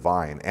of the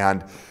divine.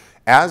 And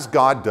as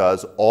God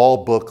does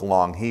all book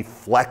long, he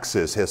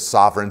flexes his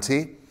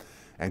sovereignty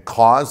and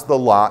caused the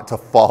lot to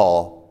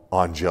fall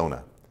on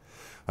Jonah.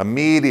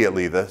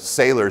 Immediately, the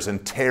sailors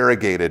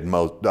interrogated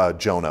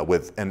Jonah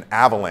with an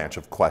avalanche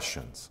of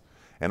questions.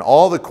 And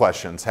all the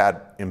questions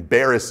had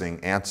embarrassing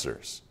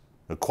answers.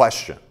 The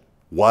question,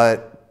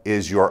 "What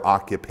is your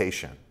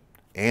occupation?"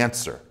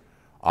 Answer,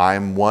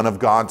 "I'm one of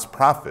God's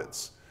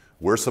prophets."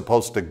 We're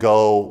supposed to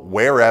go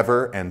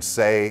wherever and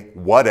say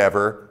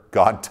whatever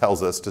God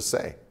tells us to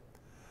say.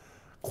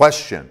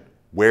 Question,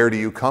 "Where do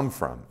you come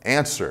from?"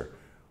 Answer,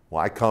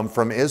 "Well, I come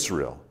from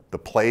Israel, the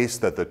place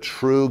that the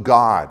true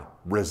God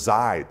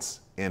resides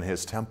in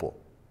his temple."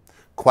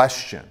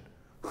 Question,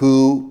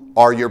 "Who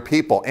are your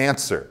people?"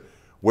 Answer,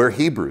 "We're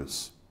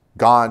Hebrews,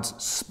 God's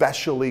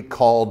specially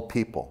called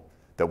people,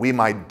 that we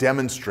might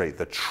demonstrate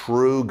the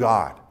true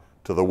God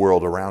to the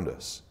world around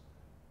us."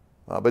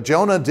 But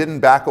Jonah didn't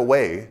back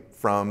away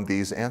from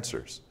these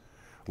answers.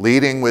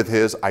 Leading with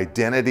his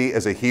identity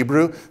as a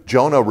Hebrew,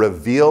 Jonah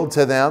revealed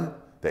to them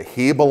that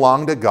he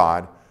belonged to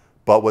God,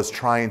 but was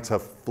trying to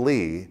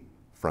flee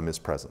from his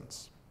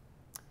presence.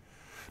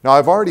 Now,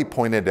 I've already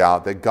pointed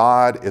out that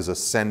God is a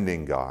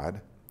sending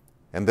God,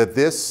 and that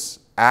this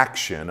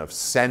action of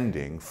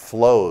sending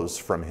flows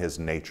from his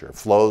nature,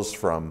 flows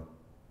from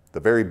the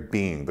very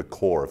being, the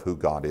core of who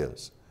God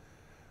is.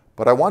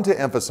 But I want to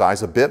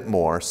emphasize a bit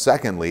more,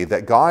 secondly,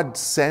 that God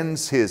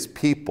sends his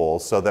people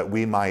so that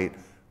we might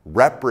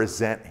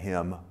represent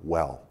him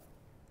well.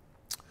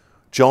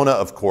 Jonah,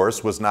 of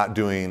course, was not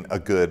doing a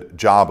good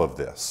job of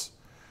this.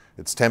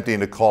 It's tempting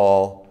to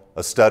call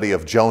a study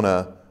of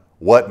Jonah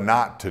what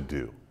not to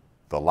do,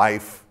 the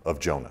life of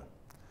Jonah.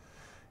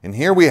 And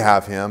here we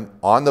have him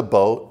on the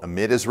boat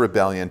amid his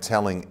rebellion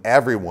telling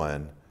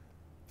everyone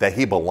that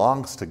he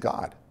belongs to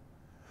God.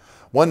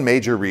 One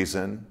major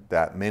reason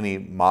that many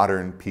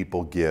modern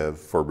people give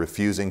for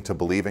refusing to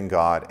believe in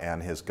God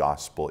and his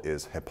gospel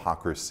is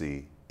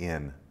hypocrisy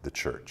in the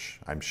church.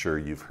 I'm sure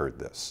you've heard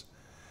this.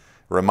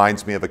 It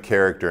reminds me of a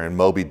character in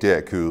Moby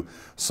Dick who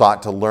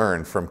sought to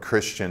learn from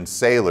Christian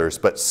sailors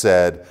but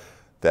said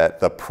that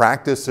the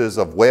practices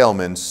of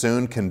whalemen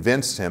soon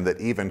convinced him that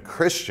even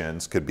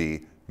Christians could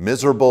be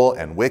miserable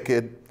and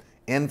wicked,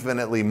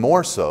 infinitely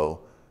more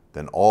so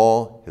than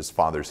all his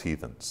father's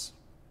heathens.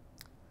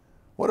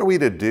 What are we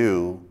to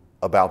do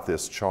about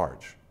this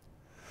charge?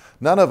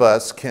 None of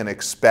us can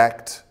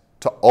expect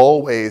to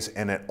always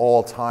and at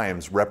all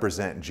times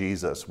represent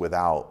Jesus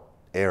without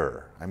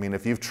error. I mean,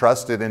 if you've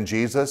trusted in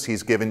Jesus,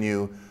 he's given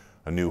you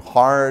a new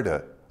heart,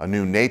 a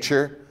new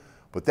nature,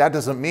 but that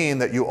doesn't mean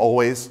that you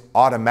always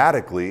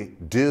automatically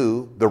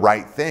do the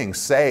right thing,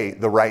 say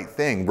the right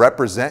thing,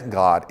 represent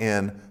God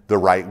in the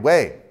right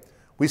way.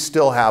 We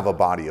still have a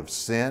body of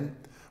sin.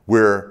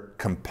 We're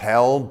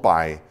compelled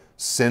by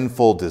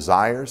sinful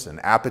desires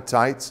and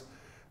appetites.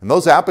 And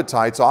those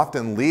appetites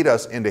often lead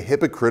us into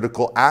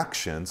hypocritical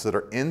actions that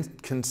are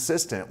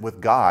inconsistent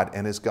with God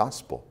and his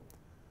gospel.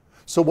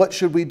 So what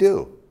should we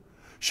do?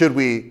 Should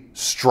we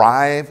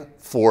strive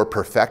for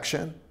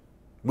perfection?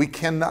 We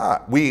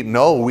cannot. We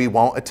know we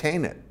won't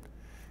attain it.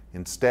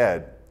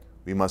 Instead,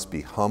 we must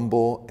be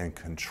humble and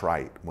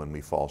contrite when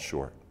we fall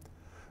short.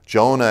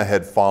 Jonah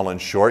had fallen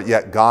short,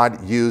 yet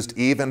God used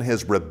even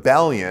his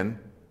rebellion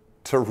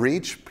to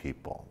reach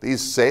people.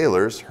 These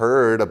sailors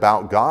heard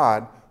about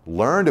God,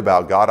 learned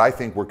about God, I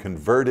think were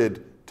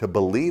converted to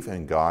believe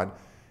in God,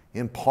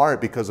 in part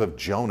because of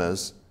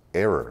Jonah's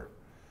error.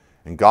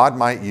 And God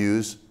might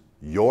use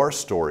your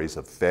stories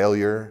of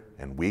failure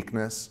and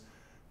weakness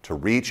to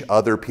reach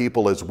other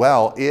people as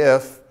well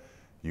if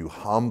you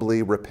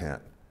humbly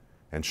repent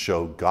and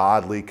show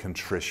godly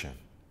contrition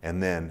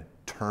and then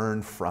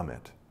turn from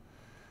it.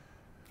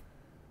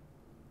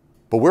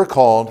 But we're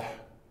called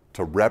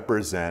to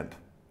represent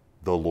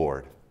the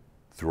Lord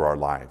through our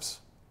lives.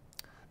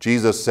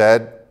 Jesus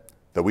said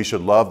that we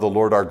should love the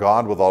Lord our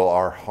God with all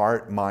our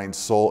heart, mind,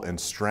 soul, and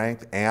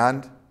strength,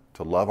 and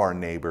to love our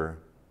neighbor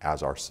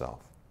as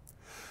ourselves.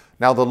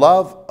 Now, the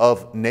love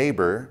of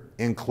neighbor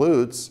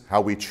includes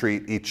how we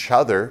treat each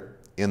other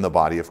in the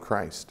body of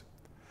Christ.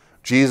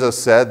 Jesus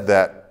said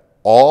that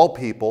all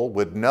people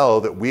would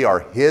know that we are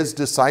his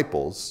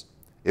disciples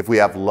if we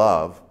have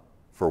love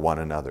for one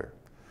another.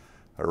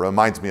 It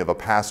reminds me of a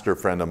pastor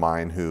friend of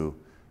mine who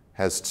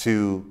has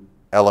 2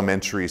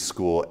 elementary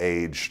school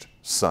aged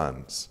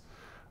sons.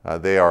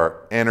 They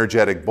are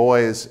energetic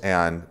boys,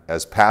 and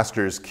as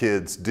pastors'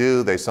 kids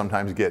do, they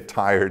sometimes get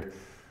tired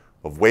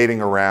of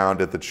waiting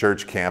around at the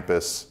church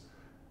campus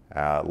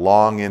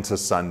long into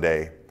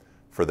Sunday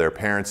for their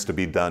parents to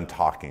be done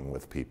talking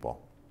with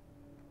people.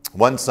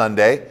 One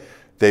Sunday,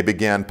 they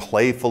began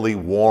playfully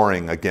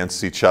warring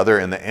against each other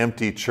in the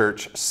empty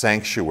church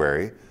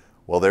sanctuary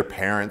while their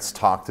parents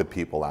talked to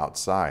people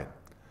outside.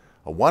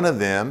 One of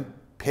them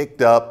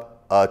picked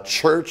up a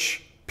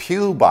church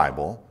pew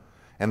Bible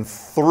and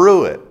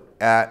threw it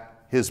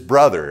at his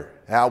brother.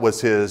 That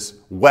was his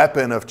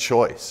weapon of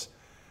choice.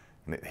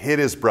 And it hit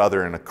his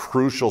brother in a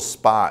crucial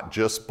spot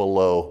just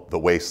below the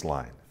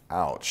waistline.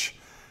 Ouch.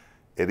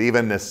 It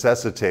even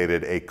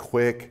necessitated a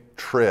quick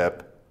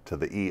trip to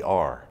the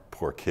ER.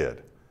 Poor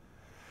kid.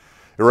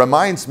 It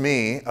reminds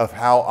me of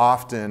how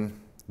often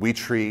we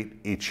treat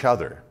each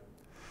other,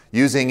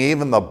 using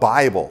even the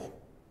Bible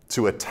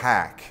to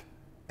attack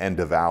and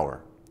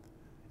devour.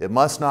 It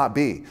must not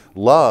be.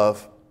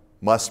 Love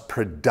must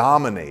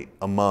predominate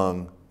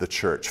among the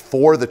church,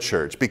 for the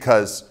church,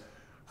 because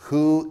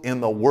who in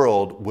the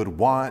world would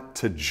want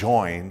to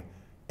join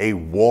a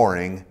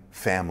warring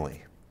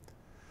family?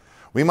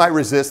 We might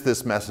resist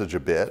this message a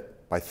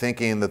bit by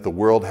thinking that the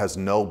world has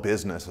no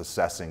business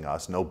assessing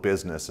us, no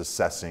business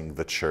assessing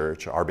the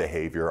church, our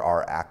behavior,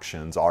 our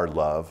actions, our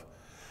love.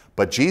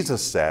 But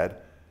Jesus said,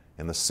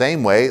 in the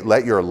same way,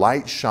 let your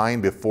light shine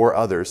before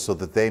others so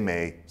that they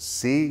may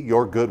see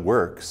your good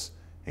works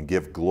and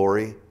give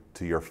glory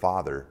to your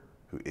Father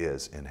who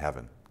is in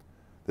heaven.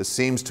 This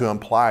seems to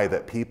imply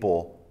that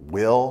people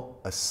will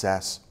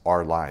assess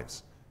our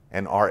lives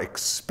and are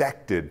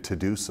expected to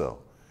do so.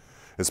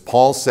 As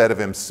Paul said of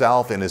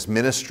himself and his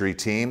ministry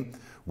team,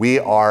 we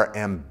are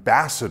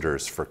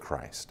ambassadors for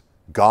Christ,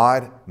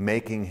 God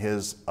making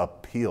his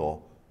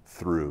appeal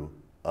through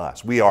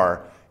us. We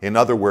are, in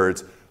other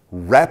words,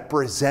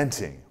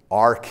 representing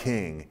our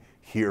King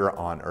here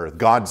on earth.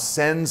 God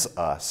sends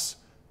us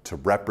to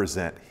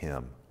represent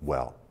him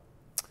well.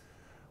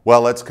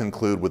 Well, let's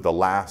conclude with the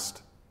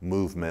last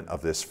movement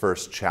of this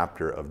first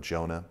chapter of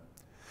Jonah.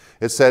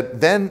 It said,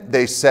 "Then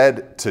they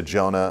said to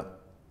Jonah,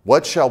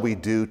 'What shall we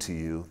do to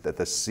you that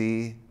the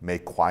sea may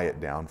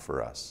quiet down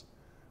for us?'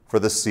 For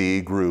the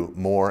sea grew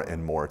more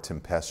and more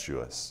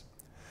tempestuous.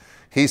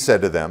 He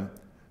said to them,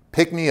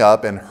 Pick me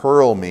up and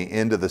hurl me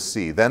into the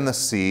sea. Then the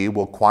sea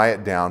will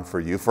quiet down for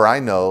you, for I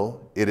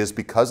know it is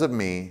because of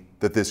me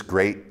that this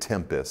great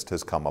tempest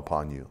has come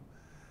upon you."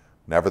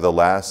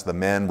 Nevertheless, the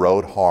men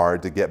rowed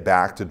hard to get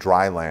back to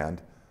dry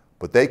land,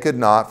 but they could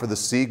not, for the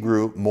sea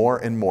grew more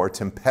and more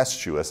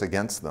tempestuous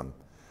against them.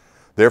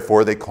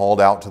 Therefore they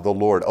called out to the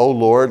Lord, "O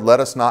Lord, let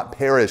us not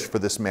perish for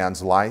this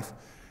man's life,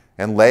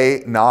 and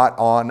lay not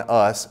on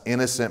us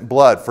innocent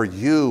blood, for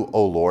you,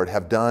 O Lord,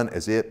 have done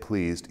as it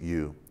pleased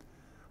you."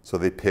 So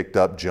they picked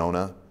up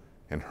Jonah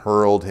and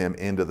hurled him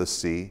into the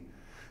sea,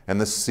 and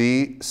the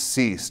sea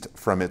ceased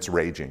from its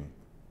raging.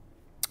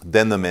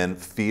 Then the men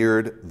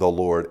feared the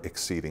Lord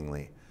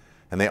exceedingly,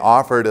 and they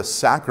offered a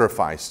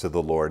sacrifice to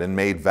the Lord and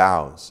made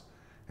vows.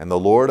 And the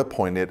Lord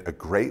appointed a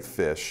great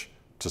fish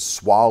to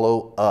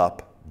swallow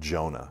up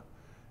Jonah.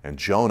 And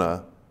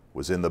Jonah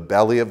was in the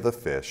belly of the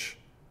fish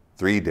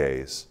 3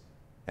 days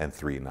and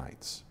 3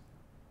 nights.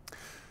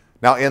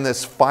 Now, in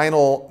this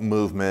final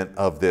movement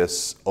of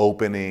this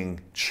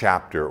opening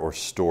chapter or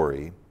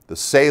story, the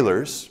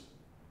sailors,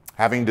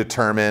 having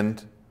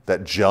determined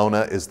that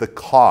Jonah is the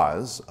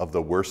cause of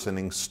the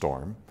worsening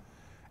storm,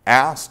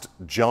 asked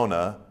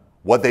Jonah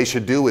what they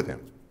should do with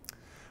him.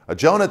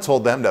 Jonah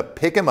told them to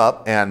pick him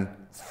up and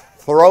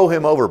throw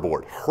him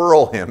overboard,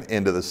 hurl him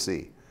into the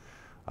sea.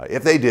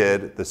 If they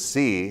did, the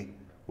sea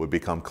would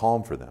become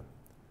calm for them.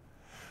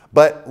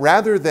 But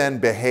rather than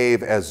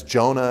behave as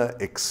Jonah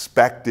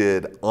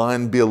expected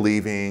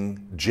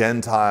unbelieving,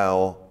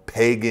 Gentile,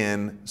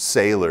 pagan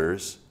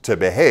sailors to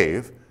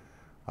behave,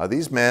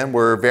 these men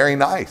were very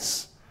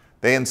nice.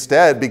 They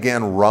instead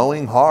began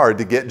rowing hard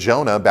to get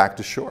Jonah back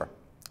to shore.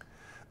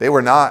 They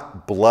were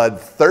not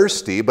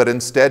bloodthirsty, but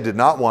instead did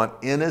not want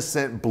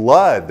innocent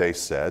blood, they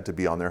said, to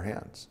be on their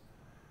hands.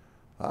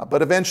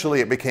 But eventually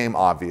it became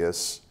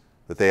obvious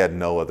that they had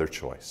no other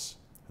choice.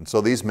 And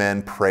so these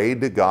men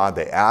prayed to God,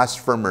 they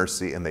asked for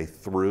mercy, and they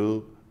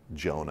threw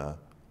Jonah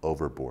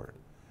overboard.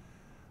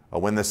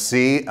 When the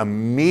sea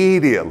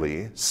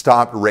immediately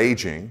stopped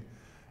raging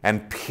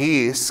and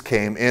peace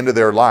came into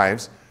their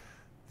lives,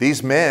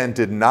 these men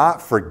did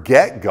not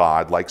forget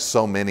God like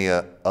so many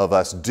of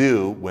us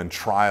do when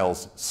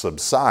trials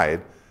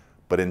subside,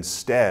 but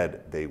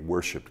instead they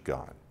worshiped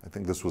God. I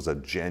think this was a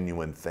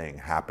genuine thing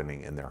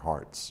happening in their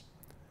hearts.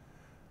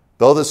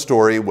 Though the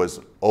story was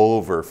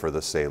over for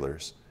the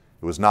sailors,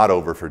 it was not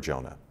over for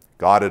Jonah.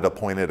 God had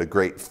appointed a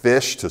great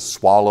fish to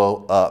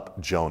swallow up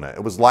Jonah.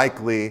 It was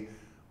likely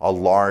a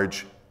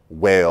large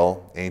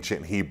whale.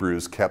 Ancient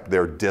Hebrews kept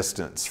their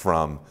distance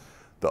from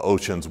the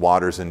ocean's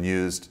waters and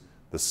used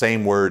the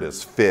same word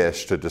as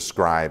fish to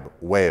describe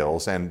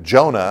whales. And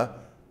Jonah,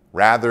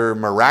 rather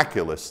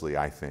miraculously,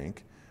 I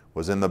think,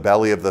 was in the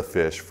belly of the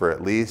fish for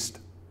at least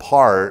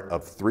part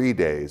of 3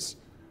 days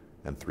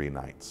and 3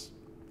 nights.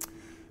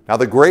 Now,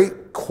 the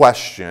great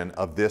question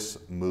of this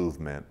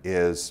movement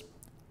is,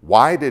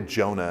 why did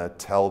Jonah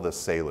tell the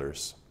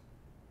sailors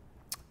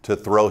to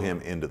throw him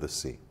into the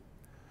sea?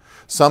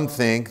 Some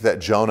think that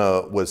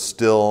Jonah was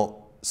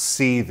still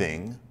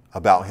seething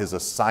about his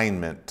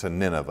assignment to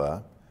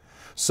Nineveh.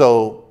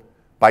 So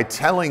by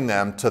telling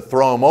them to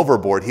throw him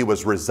overboard, he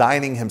was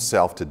resigning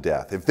himself to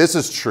death. If this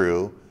is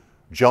true,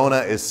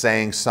 Jonah is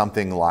saying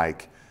something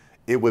like,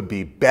 "It would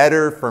be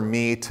better for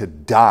me to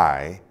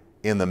die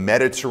in the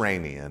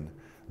Mediterranean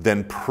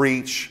than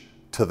preach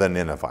to the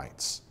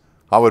Ninevites.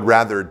 I would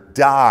rather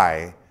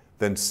die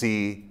than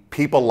see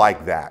people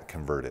like that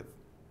converted."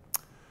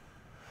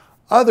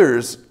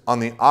 Others on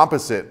the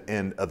opposite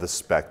end of the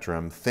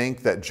spectrum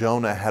think that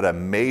Jonah had a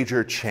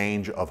major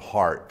change of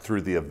heart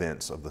through the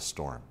events of the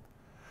storm.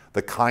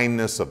 The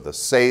kindness of the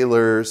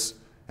sailors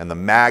and the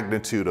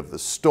magnitude of the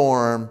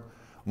storm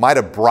might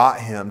have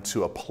brought him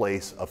to a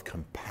place of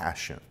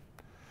compassion.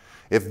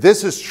 If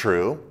this is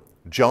true,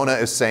 Jonah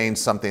is saying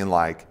something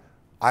like,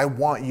 "I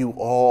want you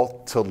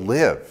all to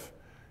live.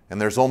 And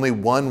there's only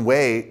one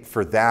way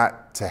for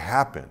that to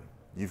happen.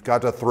 You've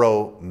got to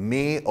throw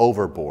me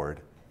overboard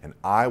and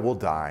I will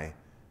die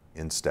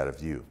instead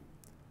of you."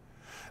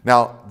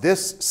 Now,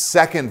 this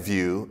second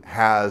view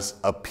has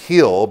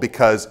appeal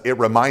because it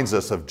reminds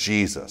us of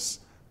Jesus,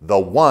 the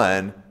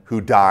one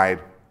who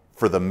died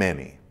for the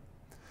many.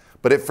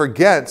 But it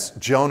forgets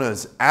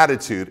Jonah's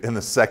attitude in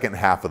the second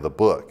half of the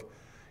book.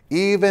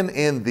 Even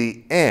in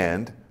the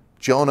end,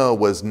 Jonah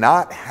was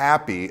not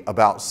happy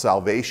about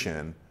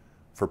salvation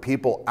for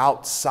people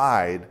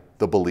outside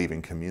the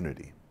believing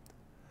community.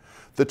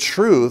 The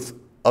truth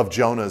of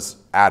Jonah's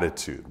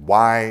attitude,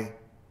 why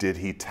did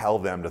he tell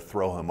them to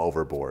throw him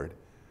overboard?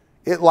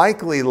 It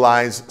likely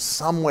lies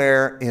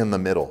somewhere in the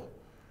middle.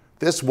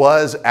 This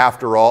was,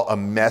 after all, a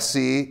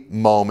messy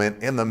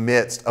moment in the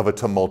midst of a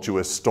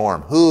tumultuous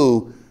storm.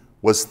 Who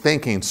was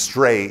thinking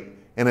straight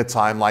in a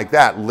time like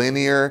that?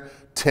 Linear,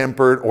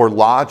 tempered, or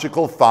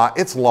logical thought,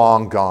 it's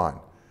long gone.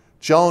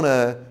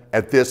 Jonah,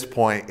 at this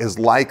point, is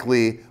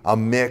likely a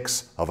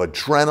mix of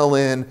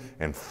adrenaline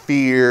and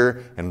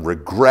fear and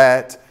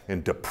regret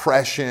and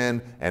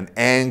depression and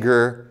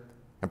anger,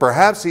 and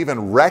perhaps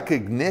even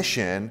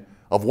recognition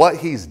of what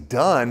he's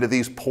done to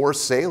these poor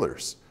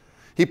sailors.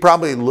 He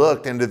probably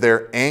looked into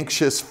their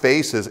anxious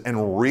faces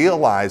and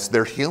realized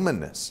their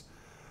humanness.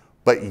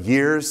 But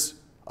years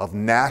of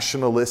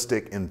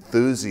nationalistic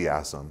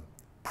enthusiasm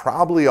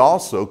probably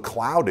also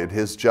clouded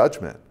his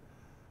judgment.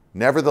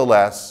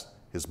 Nevertheless,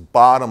 his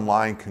bottom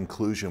line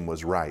conclusion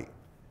was right.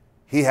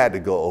 He had to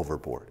go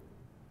overboard.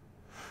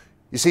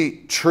 You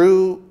see,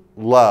 true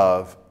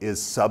love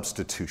is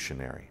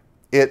substitutionary.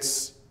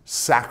 It's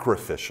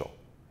sacrificial.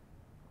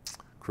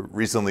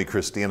 Recently,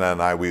 Christina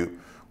and I, we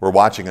were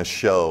watching a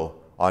show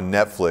on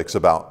Netflix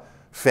about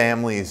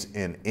families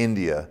in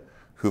India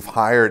who've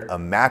hired a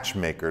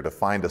matchmaker to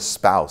find a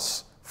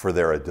spouse for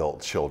their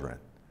adult children.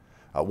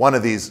 One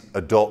of these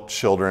adult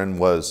children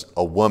was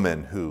a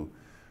woman who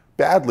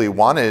badly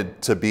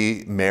wanted to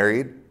be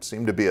married,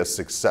 seemed to be a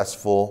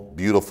successful,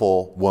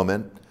 beautiful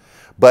woman,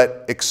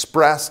 but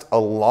expressed a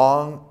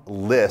long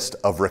list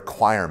of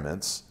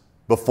requirements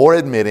before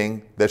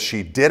admitting that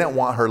she didn't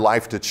want her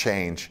life to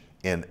change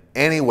in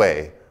any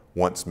way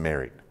once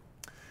married.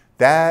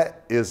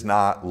 That is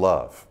not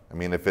love. I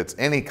mean, if it's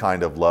any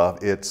kind of love,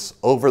 it's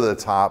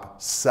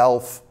over-the-top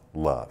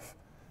self-love.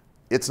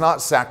 It's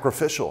not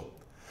sacrificial.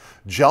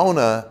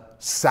 Jonah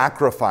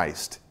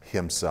sacrificed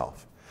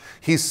himself.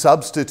 He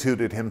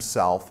substituted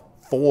himself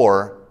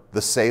for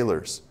the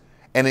sailors,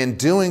 and in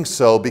doing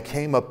so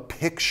became a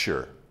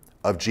picture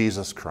of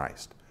Jesus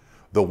Christ,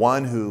 the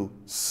one who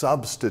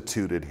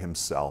substituted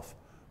himself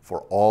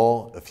for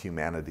all of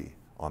humanity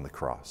on the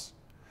cross.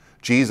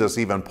 Jesus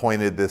even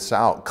pointed this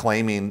out,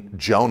 claiming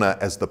Jonah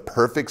as the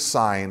perfect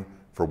sign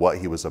for what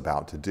he was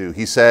about to do.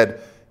 He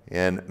said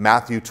in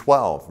Matthew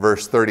 12,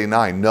 verse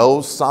 39,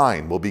 "No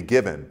sign will be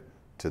given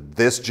to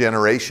this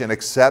generation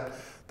except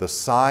the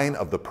sign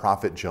of the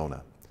prophet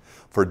Jonah.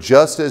 For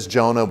just as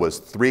Jonah was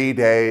 3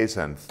 days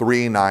and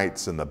 3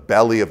 nights in the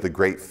belly of the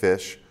great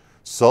fish,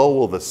 so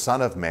will the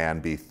Son of Man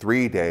be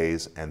 3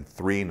 days and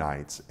 3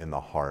 nights in the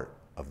heart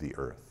of the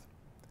earth."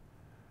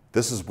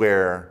 This is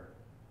where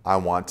I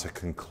want to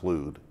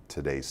conclude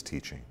today's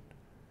teaching.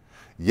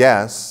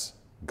 Yes,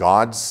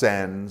 God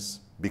sends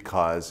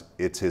because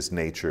it's his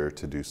nature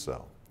to do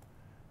so.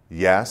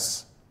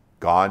 Yes,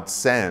 God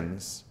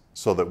sends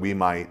so that we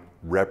might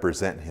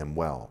represent him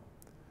well.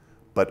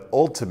 But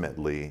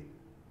ultimately,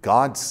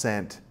 God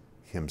sent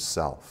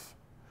himself.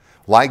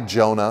 Like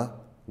Jonah,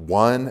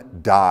 one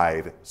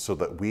died so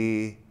that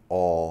we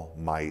all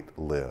might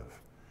live.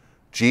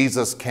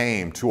 Jesus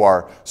came to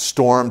our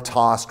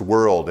storm-tossed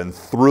world and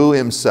threw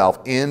himself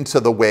into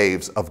the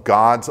waves of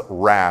God's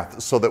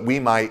wrath so that we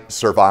might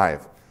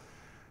survive.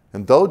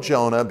 And though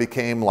Jonah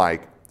became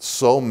like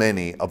so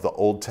many of the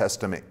Old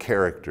Testament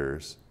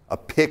characters, a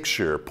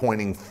picture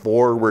pointing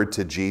forward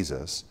to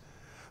Jesus,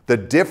 the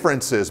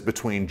differences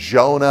between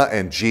Jonah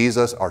and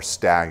Jesus are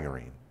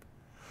staggering.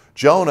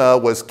 Jonah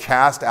was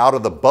cast out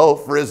of the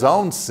boat for his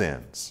own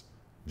sins.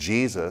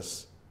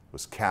 Jesus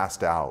was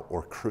cast out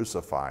or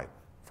crucified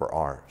for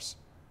ours.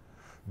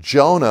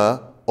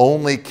 Jonah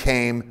only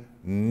came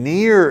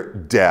near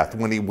death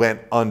when he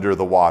went under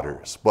the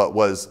waters, but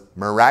was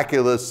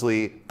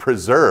miraculously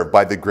preserved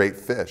by the great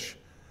fish.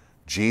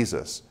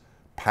 Jesus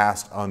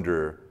passed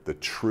under the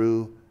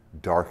true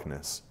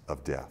darkness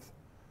of death.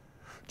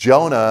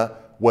 Jonah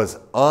was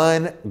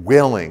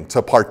unwilling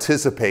to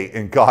participate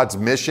in God's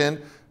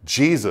mission.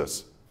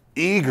 Jesus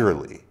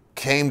eagerly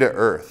came to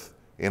earth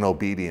in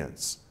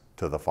obedience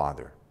to the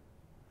Father.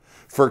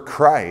 For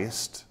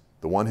Christ,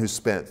 the one who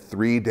spent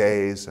 3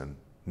 days and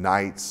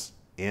nights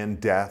in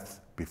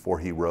death before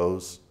he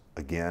rose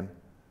again,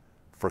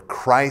 for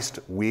Christ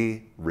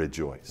we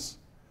rejoice.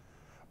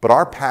 But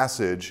our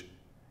passage,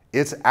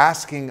 it's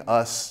asking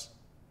us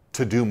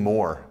to do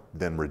more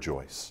than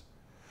rejoice.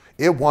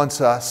 It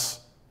wants us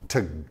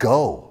to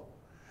go,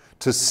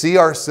 to see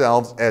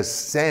ourselves as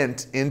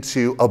sent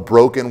into a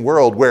broken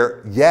world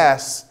where,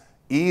 yes,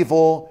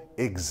 evil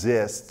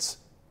exists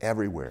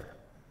everywhere.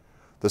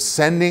 The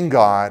sending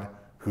God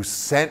who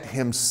sent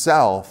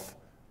himself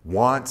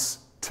wants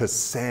to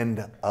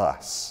send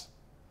us.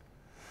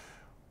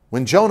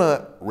 When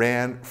Jonah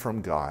ran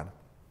from God,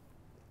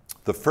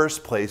 the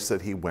first place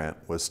that he went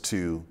was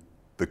to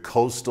the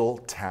coastal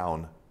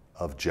town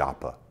of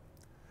Joppa.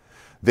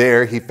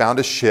 There he found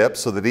a ship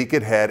so that he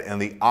could head in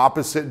the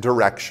opposite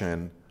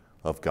direction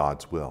of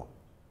God's will.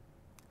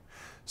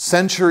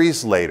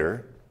 Centuries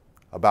later,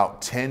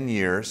 about 10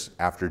 years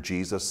after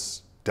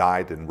Jesus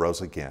died and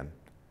rose again,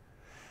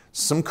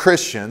 some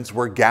Christians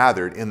were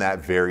gathered in that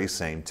very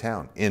same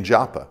town, in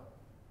Joppa.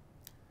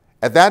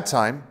 At that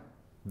time,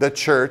 the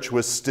church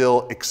was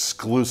still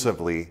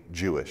exclusively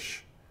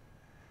Jewish.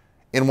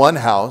 In one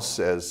house,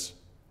 as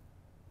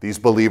these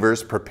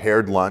believers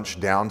prepared lunch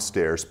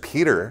downstairs,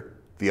 Peter,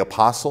 the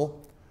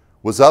apostle,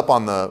 was up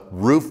on the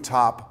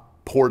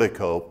rooftop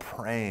portico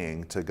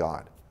praying to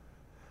God.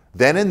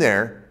 Then and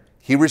there,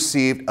 he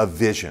received a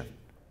vision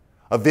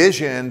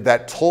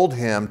that told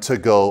him to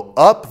go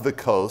up the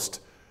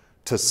coast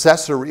to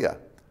Caesarea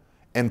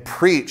and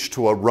preach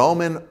to a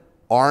Roman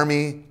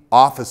army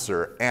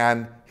officer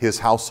and his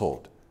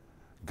household.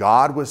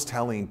 God was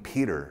telling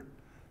Peter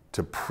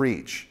to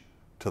preach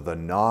to the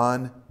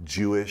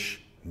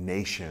non-Jewish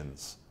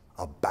nations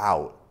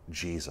about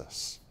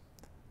Jesus.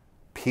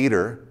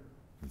 Peter,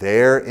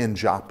 there in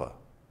Joppa,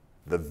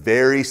 the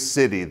very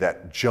city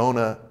that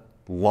Jonah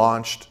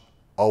launched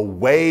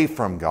away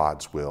from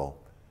God's will,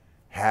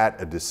 had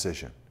a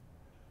decision.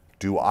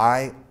 Do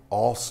I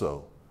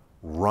also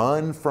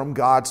run from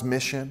God's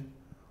mission,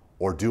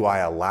 or do I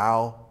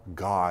allow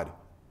God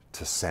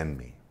to send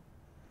me?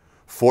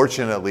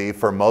 Fortunately,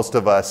 for most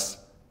of us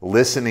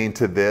listening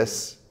to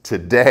this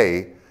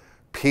today,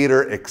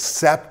 Peter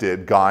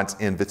accepted God's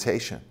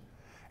invitation,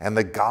 and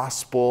the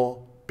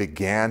gospel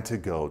began to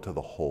go to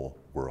the whole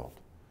world.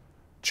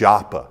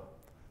 Joppa,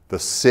 the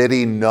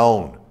city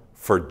known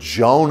for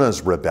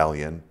Jonah's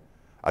rebellion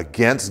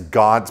against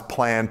God's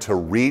plan to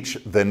reach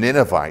the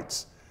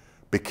Ninevites,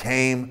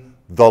 became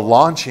the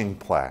launching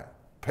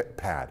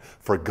pad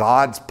for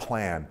God's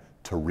plan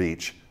to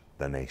reach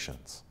the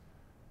nations.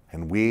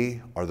 And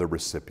we are the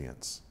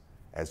recipients,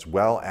 as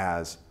well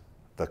as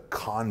the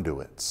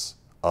conduits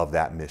of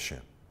that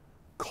mission,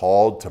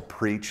 called to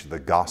preach the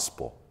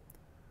gospel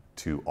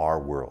to our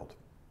world,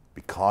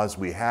 because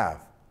we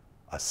have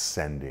a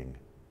sending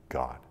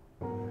God.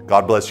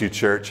 God bless you,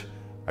 church.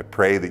 I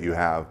pray that you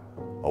have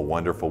a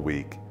wonderful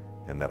week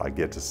and that I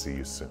get to see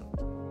you soon.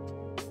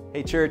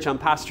 Hey church, I'm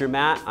Pastor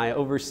Matt. I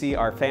oversee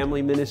our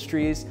family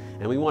ministries,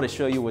 and we want to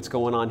show you what's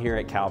going on here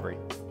at Calvary.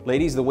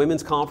 Ladies, the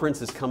Women's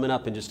Conference is coming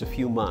up in just a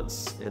few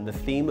months, and the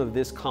theme of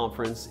this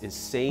conference is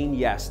saying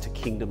yes to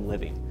kingdom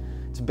living.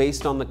 It's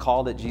based on the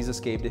call that Jesus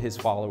gave to his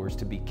followers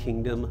to be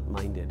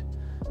kingdom-minded.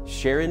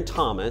 Sharon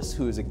Thomas,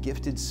 who is a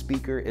gifted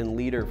speaker and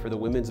leader for the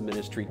women's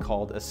ministry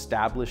called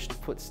Established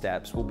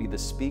Footsteps, will be the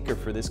speaker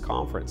for this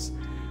conference.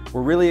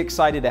 We're really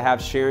excited to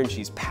have Sharon.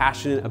 She's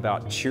passionate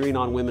about cheering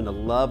on women to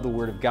love the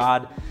Word of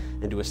God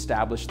and to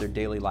establish their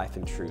daily life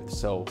in truth.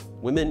 So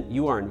women,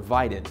 you are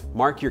invited.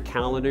 Mark your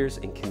calendars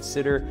and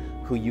consider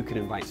who you can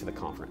invite to the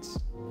conference.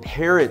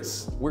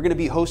 Parents, we're going to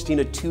be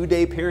hosting a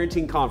 2-day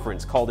parenting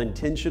conference called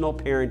Intentional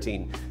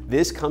Parenting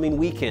this coming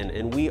weekend,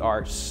 and we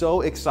are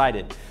so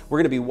excited. We're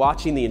going to be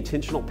watching the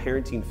Intentional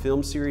Parenting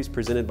film series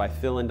presented by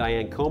Phil and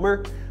Diane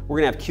Comer. We're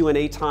going to have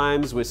Q&A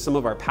times with some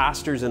of our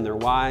pastors and their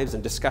wives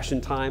and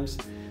discussion times.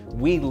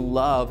 We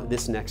love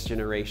this next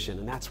generation,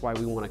 and that's why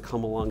we want to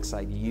come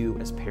alongside you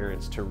as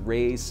parents to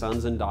raise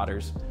sons and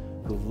daughters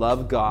who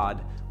love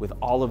God with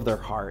all of their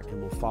heart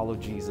and will follow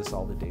Jesus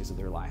all the days of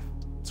their life.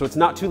 So it's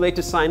not too late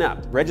to sign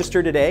up.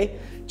 Register today.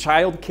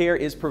 Childcare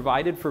is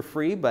provided for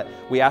free, but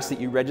we ask that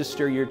you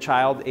register your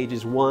child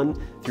ages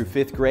 1 through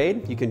 5th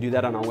grade. You can do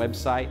that on our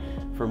website.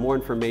 For more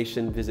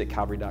information, visit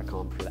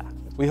calvary.com for that.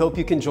 We hope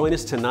you can join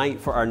us tonight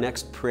for our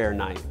next prayer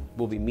night.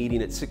 We'll be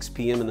meeting at 6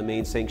 p.m. in the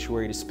main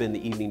sanctuary to spend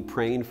the evening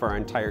praying for our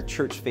entire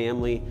church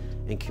family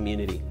and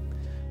community.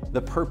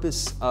 The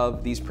purpose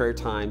of these prayer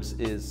times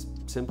is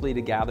simply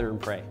to gather and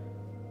pray.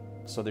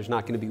 So there's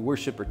not going to be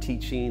worship or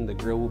teaching. The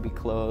Grille will be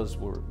closed.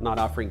 We're not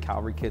offering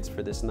Calvary Kids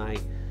for this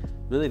night.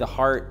 Really, the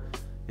heart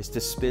is to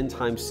spend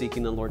time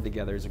seeking the Lord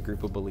together as a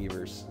group of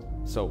believers.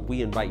 So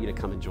we invite you to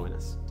come and join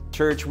us.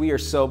 Church, we are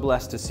so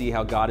blessed to see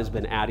how God has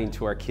been adding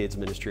to our kids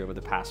ministry over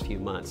the past few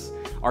months.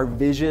 Our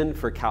vision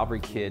for Calvary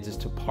Kids is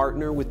to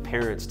partner with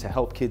parents to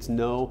help kids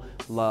know,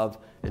 love,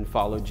 and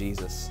follow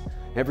Jesus.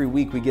 Every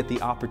week we get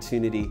the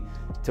opportunity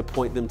to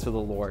point them to the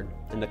Lord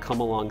and to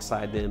come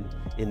alongside them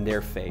in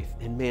their faith.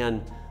 And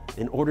man,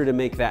 in order to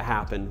make that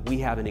happen, we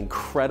have an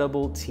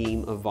incredible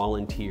team of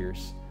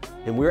volunteers.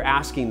 And we're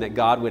asking that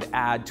God would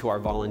add to our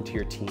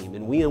volunteer team.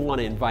 And we want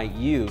to invite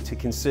you to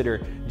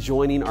consider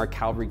joining our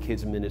Calvary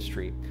Kids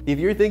ministry. If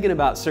you're thinking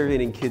about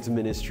serving in kids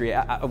ministry,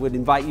 I would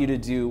invite you to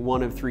do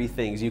one of 3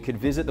 things. You could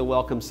visit the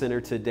Welcome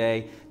Center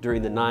today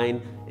during the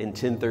 9 and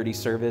 10:30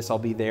 service. I'll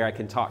be there. I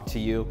can talk to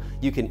you.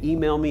 You can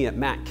email me at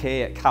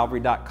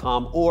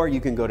mattk@calvary.com, or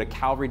you can go to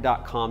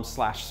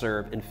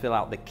calvary.com/serve and fill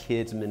out the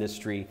kids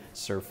ministry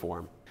serve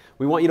form.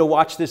 We want you to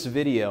watch this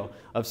video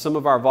of some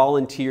of our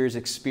volunteers'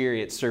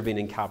 experience serving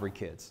in Calvary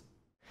Kids.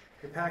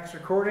 Your pack's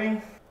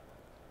recording.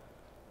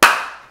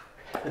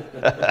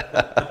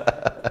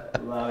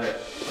 Love it.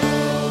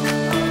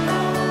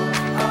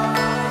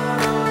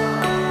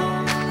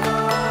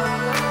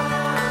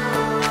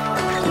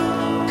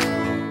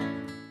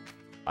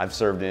 I've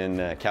served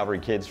in Calvary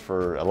Kids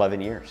for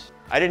 11 years.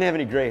 I didn't have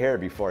any gray hair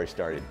before I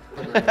started.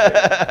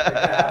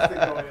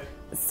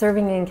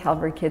 Serving in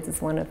Calvary Kids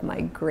is one of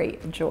my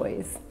great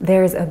joys.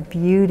 There's a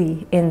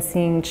beauty in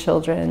seeing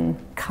children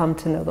come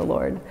to know the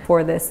Lord.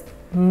 For this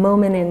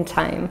moment in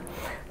time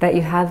that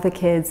you have the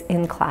kids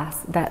in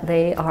class, that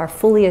they are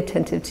fully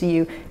attentive to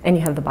you, and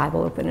you have the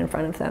Bible open in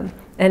front of them.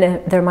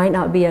 And there might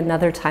not be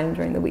another time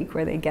during the week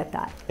where they get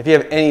that. If you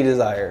have any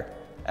desire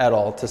at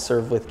all to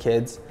serve with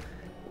kids,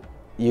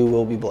 you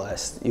will be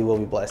blessed. You will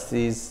be blessed.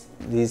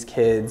 These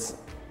kids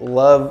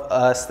love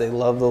us. They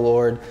love the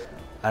Lord.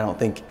 I don't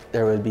think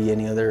there would be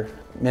any other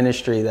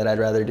ministry that I'd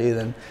rather do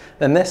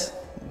than this.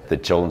 The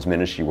children's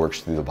ministry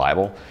works through the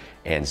Bible,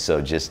 and so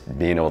just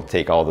being able to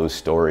take all those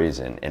stories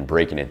and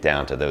breaking it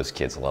down to those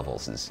kids'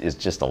 levels is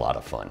just a lot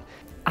of fun.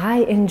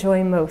 I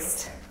enjoy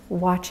most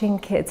watching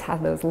kids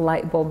have those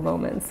light bulb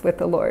moments with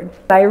the Lord.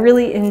 I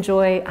really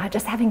enjoy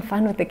just having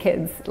fun with the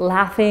kids,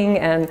 laughing,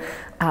 and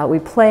we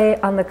play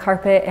on the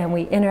carpet and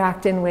we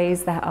interact in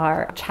ways that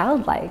are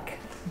childlike,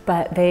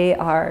 but they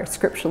are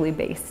scripturally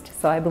based.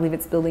 So I believe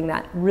it's building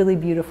that really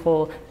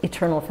beautiful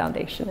eternal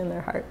foundation in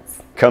their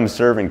hearts. Come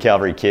serve in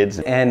Calvary Kids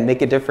and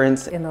make a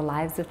difference in the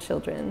lives of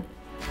children.